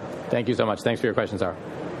 Yeah. Thank you so much. Thanks for your question, Sarah.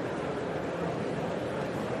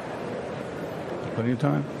 Plenty of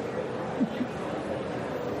time.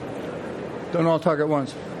 Don't all talk at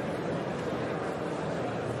once.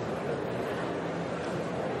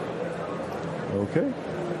 Okay.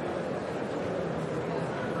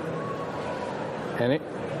 Any?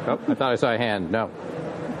 Oh, I thought I saw a hand. No.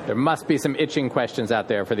 There must be some itching questions out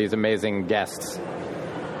there for these amazing guests.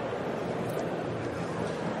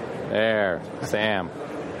 There, Sam.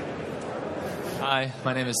 Hi,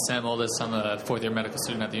 my name is Sam Oldis. I'm a fourth-year medical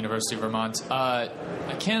student at the University of Vermont. I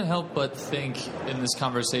can't help but think in this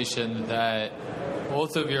conversation that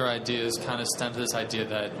both of your ideas kind of stem to this idea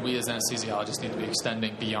that we as anesthesiologists need to be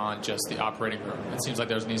extending beyond just the operating room. It seems like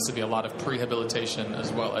there needs to be a lot of prehabilitation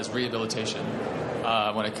as well as rehabilitation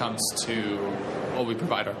when it comes to what we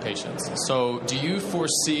provide our patients. So do you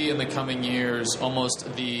foresee in the coming years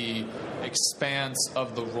almost the expanse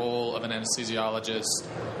of the role of an anesthesiologist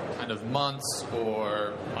kind of months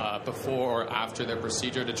or before or after their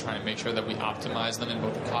procedure to try and make sure that we optimize them in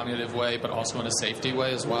both a cognitive way but also in a safety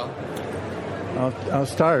way as well? I'll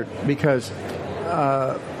start because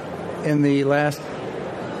in the last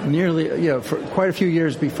for quite a few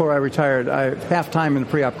years before I retired, I half time in the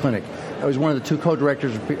pre-op clinic. I was one of the two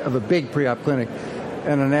co-directors of a big pre-op clinic,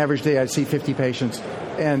 and on an average day I'd see 50 patients.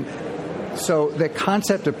 And so the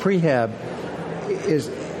concept of prehab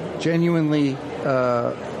is genuinely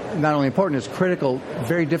not only important, it's critical,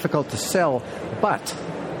 very difficult to sell, but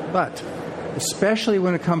especially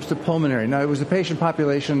when it comes to pulmonary. Now, it was the patient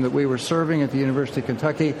population that we were serving at the University of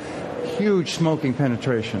Kentucky, huge smoking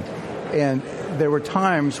penetration. And there were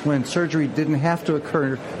times when surgery didn't have to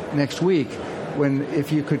occur next week, when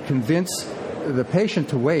if you could convince the patient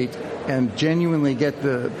to wait and genuinely get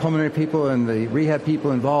the pulmonary people and the rehab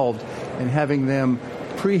people involved and having them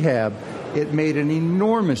prehab, it made an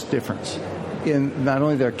enormous difference in not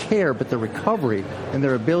only their care, but the recovery and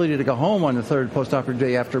their ability to go home on the third postoperative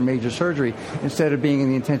day after major surgery instead of being in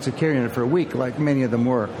the intensive care unit for a week like many of them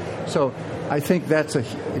were. So I think that's a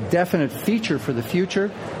definite feature for the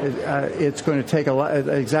future. It's going to take a lot,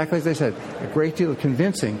 exactly as I said, a great deal of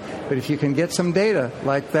convincing. But if you can get some data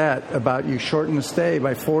like that about you shorten the stay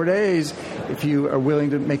by 4 days, if you are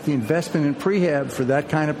willing to make the investment in prehab for that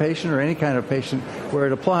kind of patient or any kind of patient where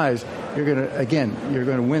it applies, you're going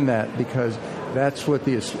to win that because that's what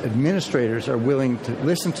the administrators are willing to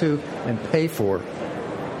listen to and pay for.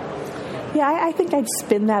 Yeah, I think I'd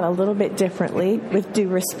spin that a little bit differently, with due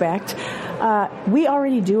respect. We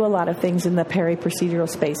already do a lot of things in the peri-procedural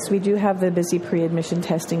space. We do have the busy pre-admission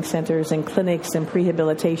testing centers and clinics and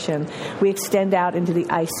prehabilitation. We extend out into the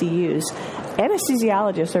ICUs.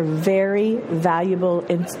 Anesthesiologists are very valuable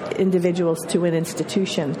individuals to an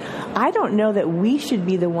institution. I don't know that we should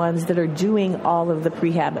be the ones that are doing all of the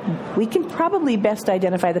prehab. We can probably best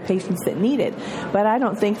identify the patients that need it, but I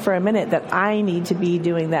don't think for a minute that I need to be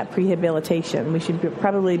doing that prehabilitation. We should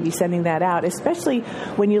probably be sending that out, especially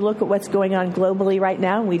when you look at what's going on globally right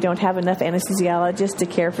now. We don't have enough anesthesiologists to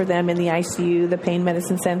care for them in the ICU, the pain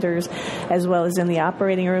medicine centers, as well as in the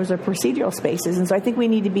operating rooms or procedural spaces. And so I think we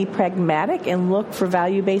need to be pragmatic and look for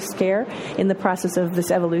value-based care in the process of this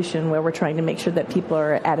evolution where we're trying to make sure that people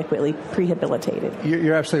are adequately prehabilitated.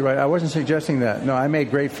 You're absolutely right. I wasn't suggesting that. No, I made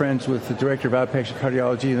great friends with the director of outpatient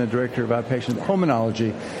cardiology and the director of outpatient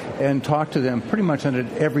pulmonology and talked to them pretty much on an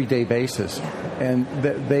everyday basis. And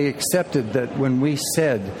they accepted that when we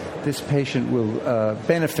said this patient will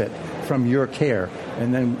benefit from your care,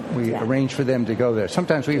 and then we arranged for them to go there.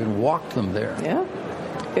 Sometimes we even walked them there. Yeah,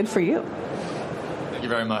 good for you. Thank you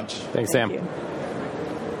very much. Thanks, Sam. Thank you.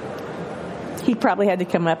 He probably had to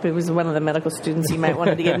come up. It was one of the medical students. He might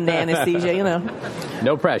wanted to get into anesthesia,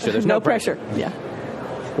 No pressure. There's no pressure. Yeah.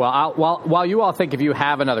 Well, while you all think if you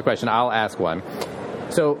have another question, I'll ask one.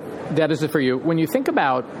 So, Deb, this is for you. When you think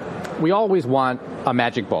about, we always want a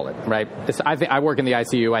magic bullet, right? I work in the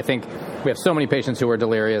ICU. I think we have so many patients who are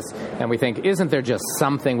delirious, and we think, isn't there just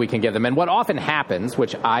something we can give them? And what often happens,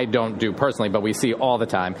 which I don't do personally, but we see all the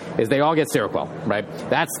time, is they all get Seroquel, right?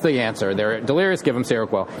 That's the answer. They're delirious, give them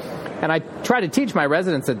Seroquel. And I try to teach my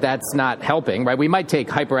residents that that's not helping, right? We might take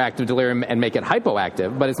hyperactive delirium and make it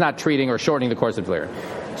hypoactive, but it's not treating or shortening the course of delirium.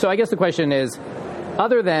 So I guess the question is,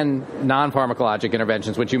 other than non-pharmacologic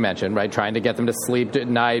interventions, which you mentioned, right, trying to get them to sleep at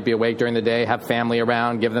night, be awake during the day, have family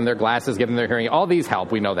around, give them their glasses, give them their hearing, all these help,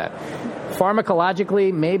 we know that.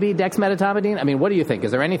 Pharmacologically, maybe dexmedetomidine? I mean, what do you think?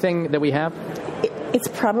 Is there anything that we have? It's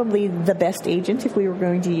probably the best agent if we were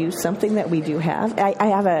going to use something that we do have. I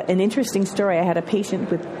have an interesting story. I had a patient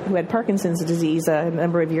who had Parkinson's disease a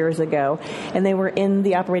number of years ago, and they were in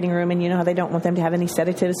the operating room, and you know how they don't want them to have any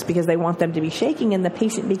sedatives because they want them to be shaking, and the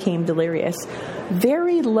patient became delirious.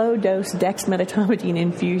 Very low-dose dexmedetomidine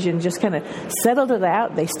infusion just kind of settled it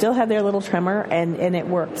out. They still had their little tremor, and it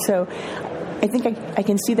worked. So I think I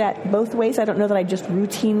can see that both ways. I don't know that I just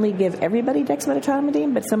routinely give everybody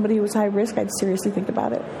dexmedetomidine, but somebody who was high risk, I'd seriously think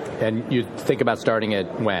about it. And you think about starting it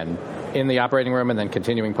when? In the operating room and then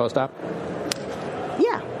continuing post-op?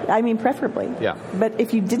 Yeah. I mean, preferably. Yeah. But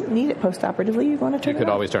if you didn't need it post-operatively, you'd want to turn it off. You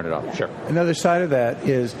could always turn it off, yeah. Sure. Another side of that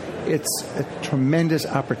is it's a tremendous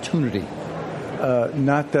opportunity.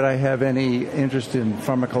 Not that I have any interest in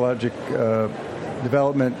pharmacologic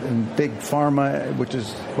development and big pharma, which is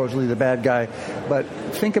supposedly the bad guy. But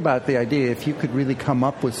think about the idea, if you could really come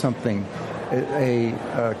up with something,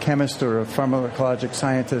 a chemist or a pharmacologic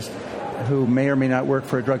scientist who may or may not work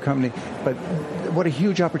for a drug company, but what a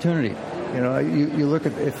huge opportunity. You look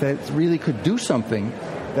at, if that really could do something,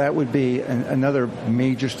 that would be another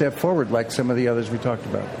major step forward, like some of the others we talked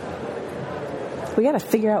about. We got to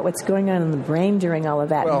figure out what's going on in the brain during all of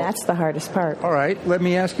that, and that's the hardest part. All right, let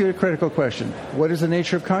me ask you a critical question. What is the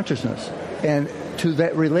nature of consciousness? And to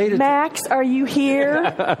that related... Max, are you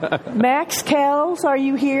here? Max Kells, are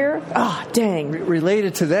you here? Oh, dang.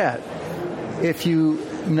 Related to that, if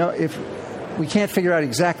we can't figure out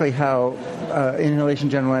exactly how inhalation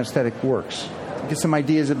general anesthetic works, get some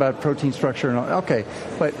ideas about protein structure and all, okay,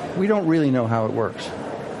 but we don't really know how it works.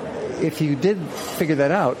 If you did figure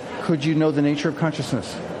that out, could you know the nature of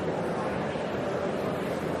consciousness?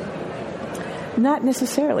 Not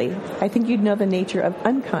necessarily. I think you'd know the nature of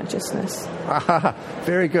unconsciousness.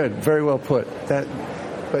 Very good. Very well put.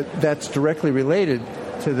 But that's directly related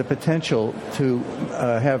to the potential to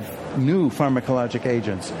have new pharmacologic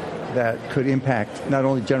agents that could impact not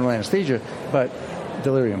only general anesthesia, but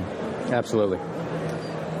delirium. Absolutely.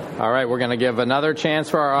 All right, we're going to give another chance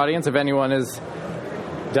for our audience if anyone is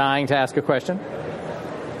dying to ask a question.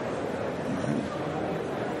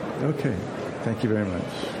 Okay. Thank you very much.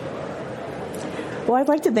 Well, I'd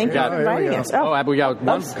like to thank you for inviting us. We got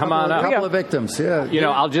one. Come on up. A couple of victims, yeah.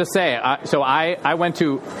 I'll just say, I went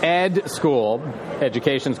to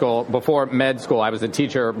education school, before med school. I was a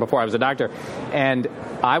teacher before I was a doctor. And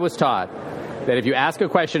I was taught that if you ask a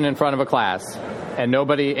question in front of a class and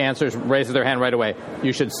nobody raises their hand right away,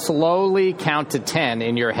 you should slowly count to 10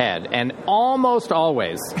 in your head. And almost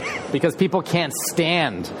always, because people can't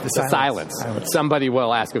stand the silence, somebody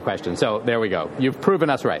will ask a question. So there we go. You've proven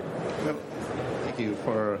us right. Thank you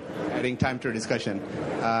for adding time to our discussion.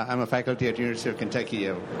 I'm a faculty at University of Kentucky.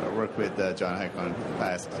 I work with John Eichorn in the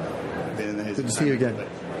past. Been in his Good to see you again.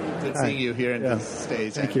 Good seeing you here in this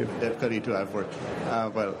stage. Thank you. Deb Culley, too, I've worked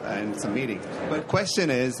in some meetings. But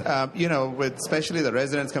question is, with especially the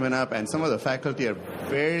residents coming up, and some of the faculty are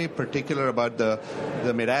very particular about the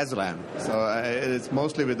midazolam. So it's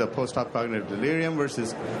mostly with the post-op cognitive delirium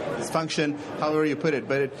versus dysfunction, however you put it.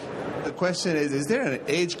 But the question is there an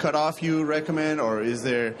age cutoff you recommend, or is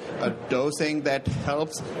there a dosing that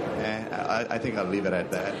helps? And I think I'll leave it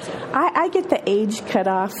at that. So. I get the age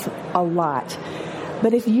cutoff a lot.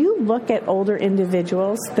 But if you look at older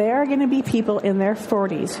individuals, there are going to be people in their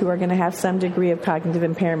 40s who are going to have some degree of cognitive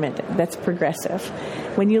impairment that's progressive.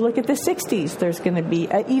 When you look at the 60s, there's going to be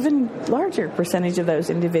an even larger percentage of those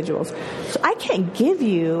individuals. So I can't give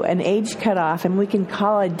you an age cutoff, and we can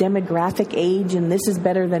call a demographic age, and this is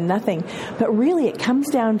better than nothing. But really, it comes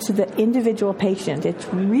down to the individual patient. It's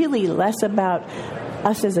really less about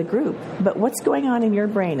us as a group, but what's going on in your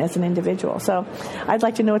brain as an individual. So I'd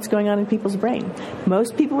like to know what's going on in people's brain.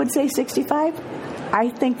 Most people would say 65. I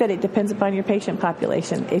think that it depends upon your patient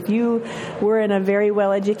population. If you were in a very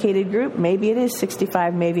well-educated group, maybe it is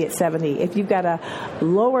 65, maybe it's 70. If you've got a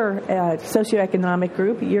lower socioeconomic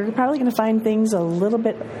group, you're probably going to find things a little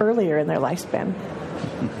bit earlier in their lifespan.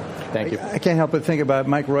 Thank you. I can't help but think about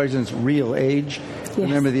Mike Roizen's real age. Yes.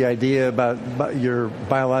 Remember the idea about your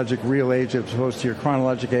biologic real age as opposed to your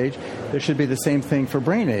chronologic age? There should be the same thing for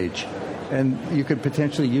brain age. And you could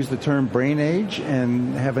potentially use the term brain age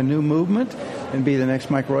and have a new movement and be the next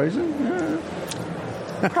Mike Roizen?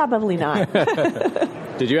 Probably not.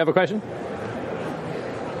 Did you have a question?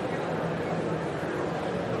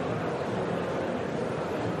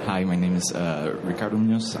 Hi, my name is Ricardo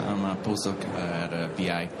Munoz. I'm a postdoc at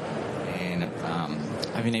BI, and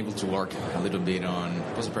I've been able to work a little bit on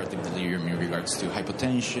postoperative delirium in regards to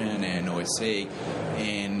hypotension and OSA,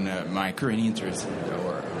 and my current interest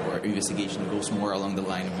or investigation goes more along the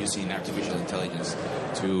line of using artificial intelligence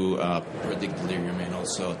to predict delirium and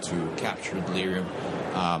also to capture delirium.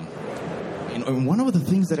 And one of the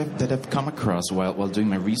things that I've come across while doing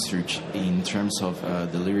my research in terms of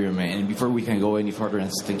delirium, and before we can go any further,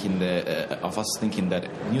 and thinking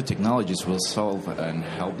that new technologies will solve and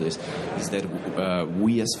help this, is that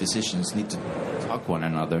we as physicians need to talk one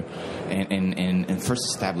another and first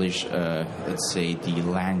establish, let's say, the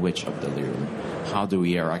language of delirium. How do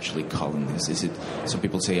we are actually calling this? Is it, some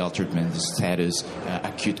people say, altered mental status,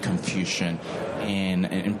 acute confusion,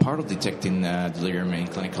 and part of detecting delirium in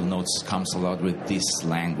clinical notes comes a lot with this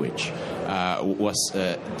language. Was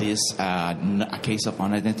this a case of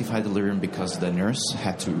unidentified delirium because the nurse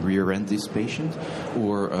had to rearrange this patient,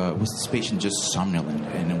 or was this patient just somnolent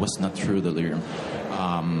and it was not true delirium?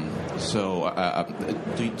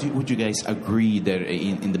 Would you guys agree that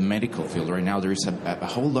in the medical field right now there is a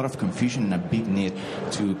whole lot of confusion and a big need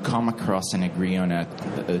to come across and agree on a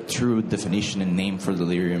true definition and name for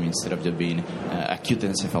delirium instead of just being acute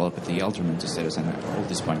encephalopathy, altered mental status, and all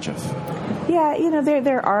this bunch of... Yeah,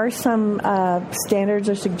 there are some standards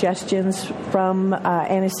or suggestions from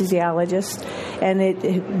anesthesiologists, and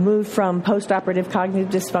it moved from postoperative cognitive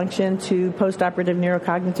dysfunction to postoperative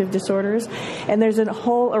neurocognitive disorders, and there's a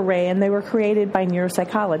whole array, and they were created by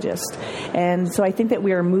neuropsychologists. And so I think that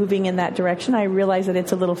we are moving in that direction. I realize that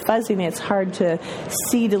it's a little fuzzy and it's hard to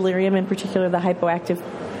see delirium, in particular the hypoactive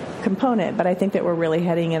component, but I think that we're really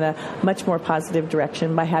heading in a much more positive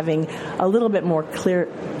direction by having a little bit more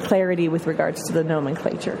clarity with regards to the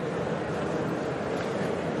nomenclature.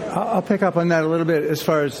 I'll pick up on that a little bit as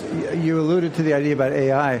far as you alluded to the idea about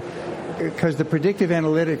AI, because the predictive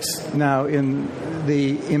analytics now in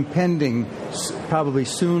the impending, probably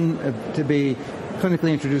soon to be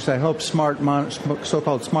clinically introduced, I hope,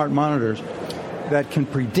 so-called smart monitors that can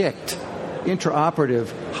predict intraoperative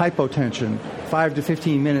hypotension 5 to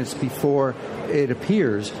 15 minutes before it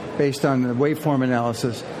appears based on the waveform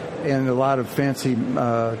analysis and a lot of fancy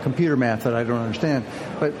computer math that I don't understand.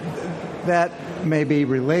 But that may be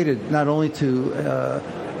related not only to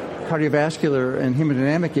cardiovascular and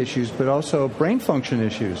hemodynamic issues, but also brain function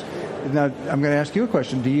issues. Now, I'm going to ask you a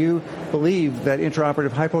question. Do you believe that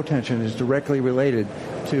intraoperative hypotension is directly related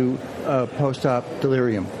to post-op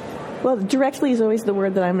delirium? Well, directly is always the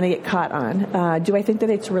word that I'm going to get caught on. Do I think that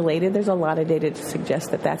it's related? There's a lot of data to suggest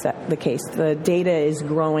that that's the case. The data is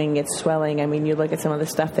growing. It's swelling. I mean, you look at some of the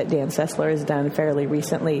stuff that Dan Sessler has done fairly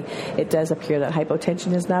recently. It does appear that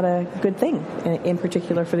hypotension is not a good thing, in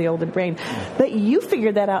particular for the older brain. But you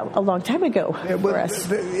figured that out a long time ago for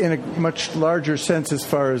us. In a much larger sense as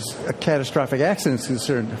far as a catastrophic accident is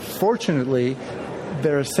concerned. Fortunately,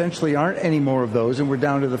 there essentially aren't any more of those, and we're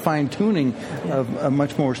down to the fine-tuning of a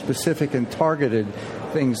much more specific and targeted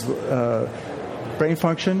things. Brain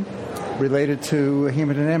function related to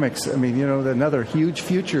hemodynamics. I mean, another huge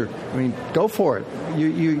future. I mean, go for it.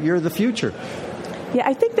 You're the future. Yeah,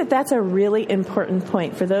 I think that that's a really important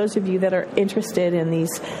point for those of you that are interested in these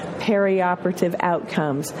perioperative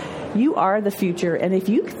outcomes. You are the future, and if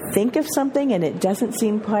you think of something and it doesn't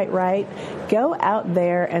seem quite right, go out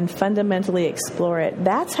there and fundamentally explore it.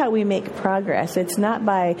 That's how we make progress. It's not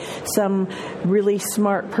by some really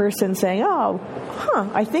smart person saying,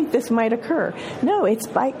 I think this might occur. No, it's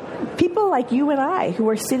by people like you and I who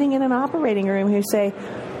are sitting in an operating room who say,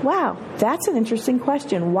 wow, that's an interesting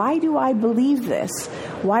question. Why do I believe this?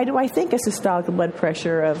 Why do I think a systolic blood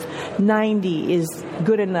pressure of 90 is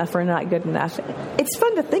good enough or not good enough? It's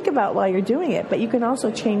fun to think about while you're doing it, but you can also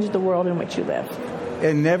change the world in which you live.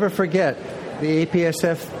 And never forget, the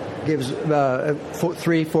APSF gives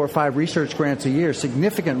 3, 4, 5 research grants a year,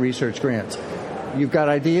 significant research grants. You've got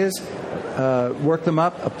ideas, work them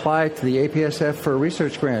up, apply to the APSF for a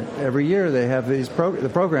research grant. Every year they have the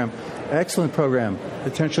program. Excellent program.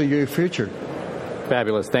 Potentially your future.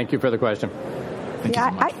 Fabulous. Thank you for the question. Thank you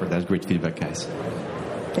so much for that great feedback, guys.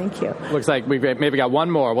 Thank you. Looks like we've maybe got one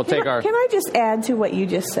more. We'll take our... Can I just add to what you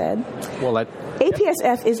just said?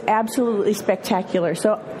 APSF is absolutely spectacular.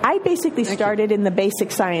 So I basically started in the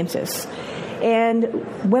basic sciences. And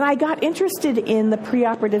when I got interested in the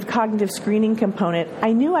preoperative cognitive screening component,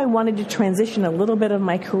 I knew I wanted to transition a little bit of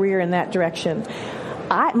my career in that direction.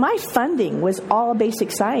 My funding was all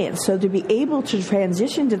basic science, so to be able to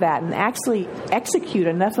transition to that and actually execute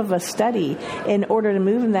enough of a study in order to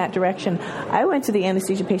move in that direction, I went to the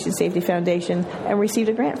Anesthesia Patient Safety Foundation and received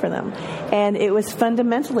a grant for them. And it was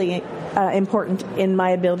fundamentally important in my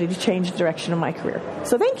ability to change the direction of my career.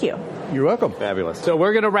 So thank you. You're welcome. Fabulous. So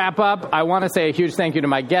we're going to wrap up. I want to say a huge thank you to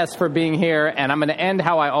my guests for being here, and I'm going to end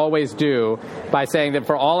how I always do by saying that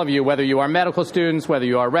for all of you, whether you are medical students, whether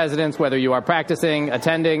you are residents, whether you are practicing,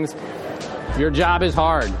 attendings, your job is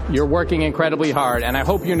hard. You're working incredibly hard, and I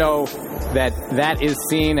hope you know that that is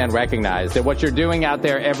seen and recognized, that what you're doing out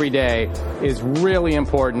there every day is really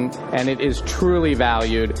important, and it is truly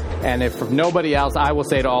valued. And if nobody else, I will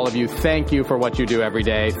say to all of you, thank you for what you do every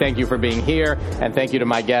day. Thank you for being here, and thank you to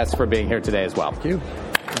my guests for being here today as well. Thank you.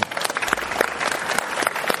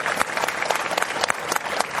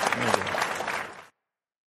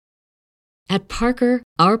 At Parker,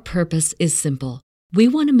 our purpose is simple. We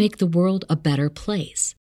want to make the world a better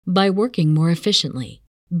place by working more efficiently,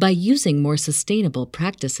 by using more sustainable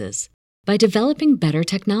practices, by developing better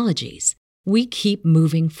technologies. We keep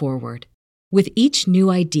moving forward. With each new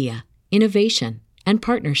idea, innovation, and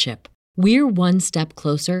partnership, we're one step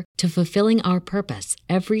closer to fulfilling our purpose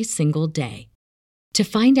every single day. To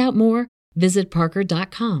find out more, visit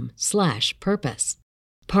parker.com/purpose.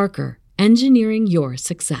 Parker, engineering your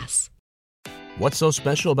success. What's so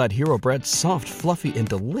special about Hero Bread's soft, fluffy, and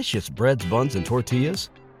delicious breads, buns, and tortillas?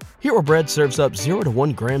 Hero Bread serves up 0 to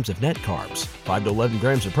 1 grams of net carbs, 5 to 11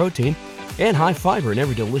 grams of protein, and high fiber in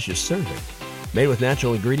every delicious serving. Made with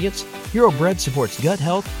natural ingredients, Hero Bread supports gut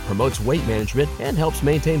health, promotes weight management, and helps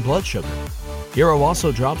maintain blood sugar. Hero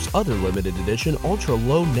also drops other limited edition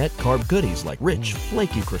ultra-low net carb goodies like rich,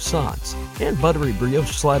 flaky croissants and buttery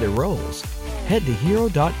brioche slider rolls. Head to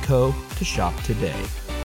hero.co to shop today.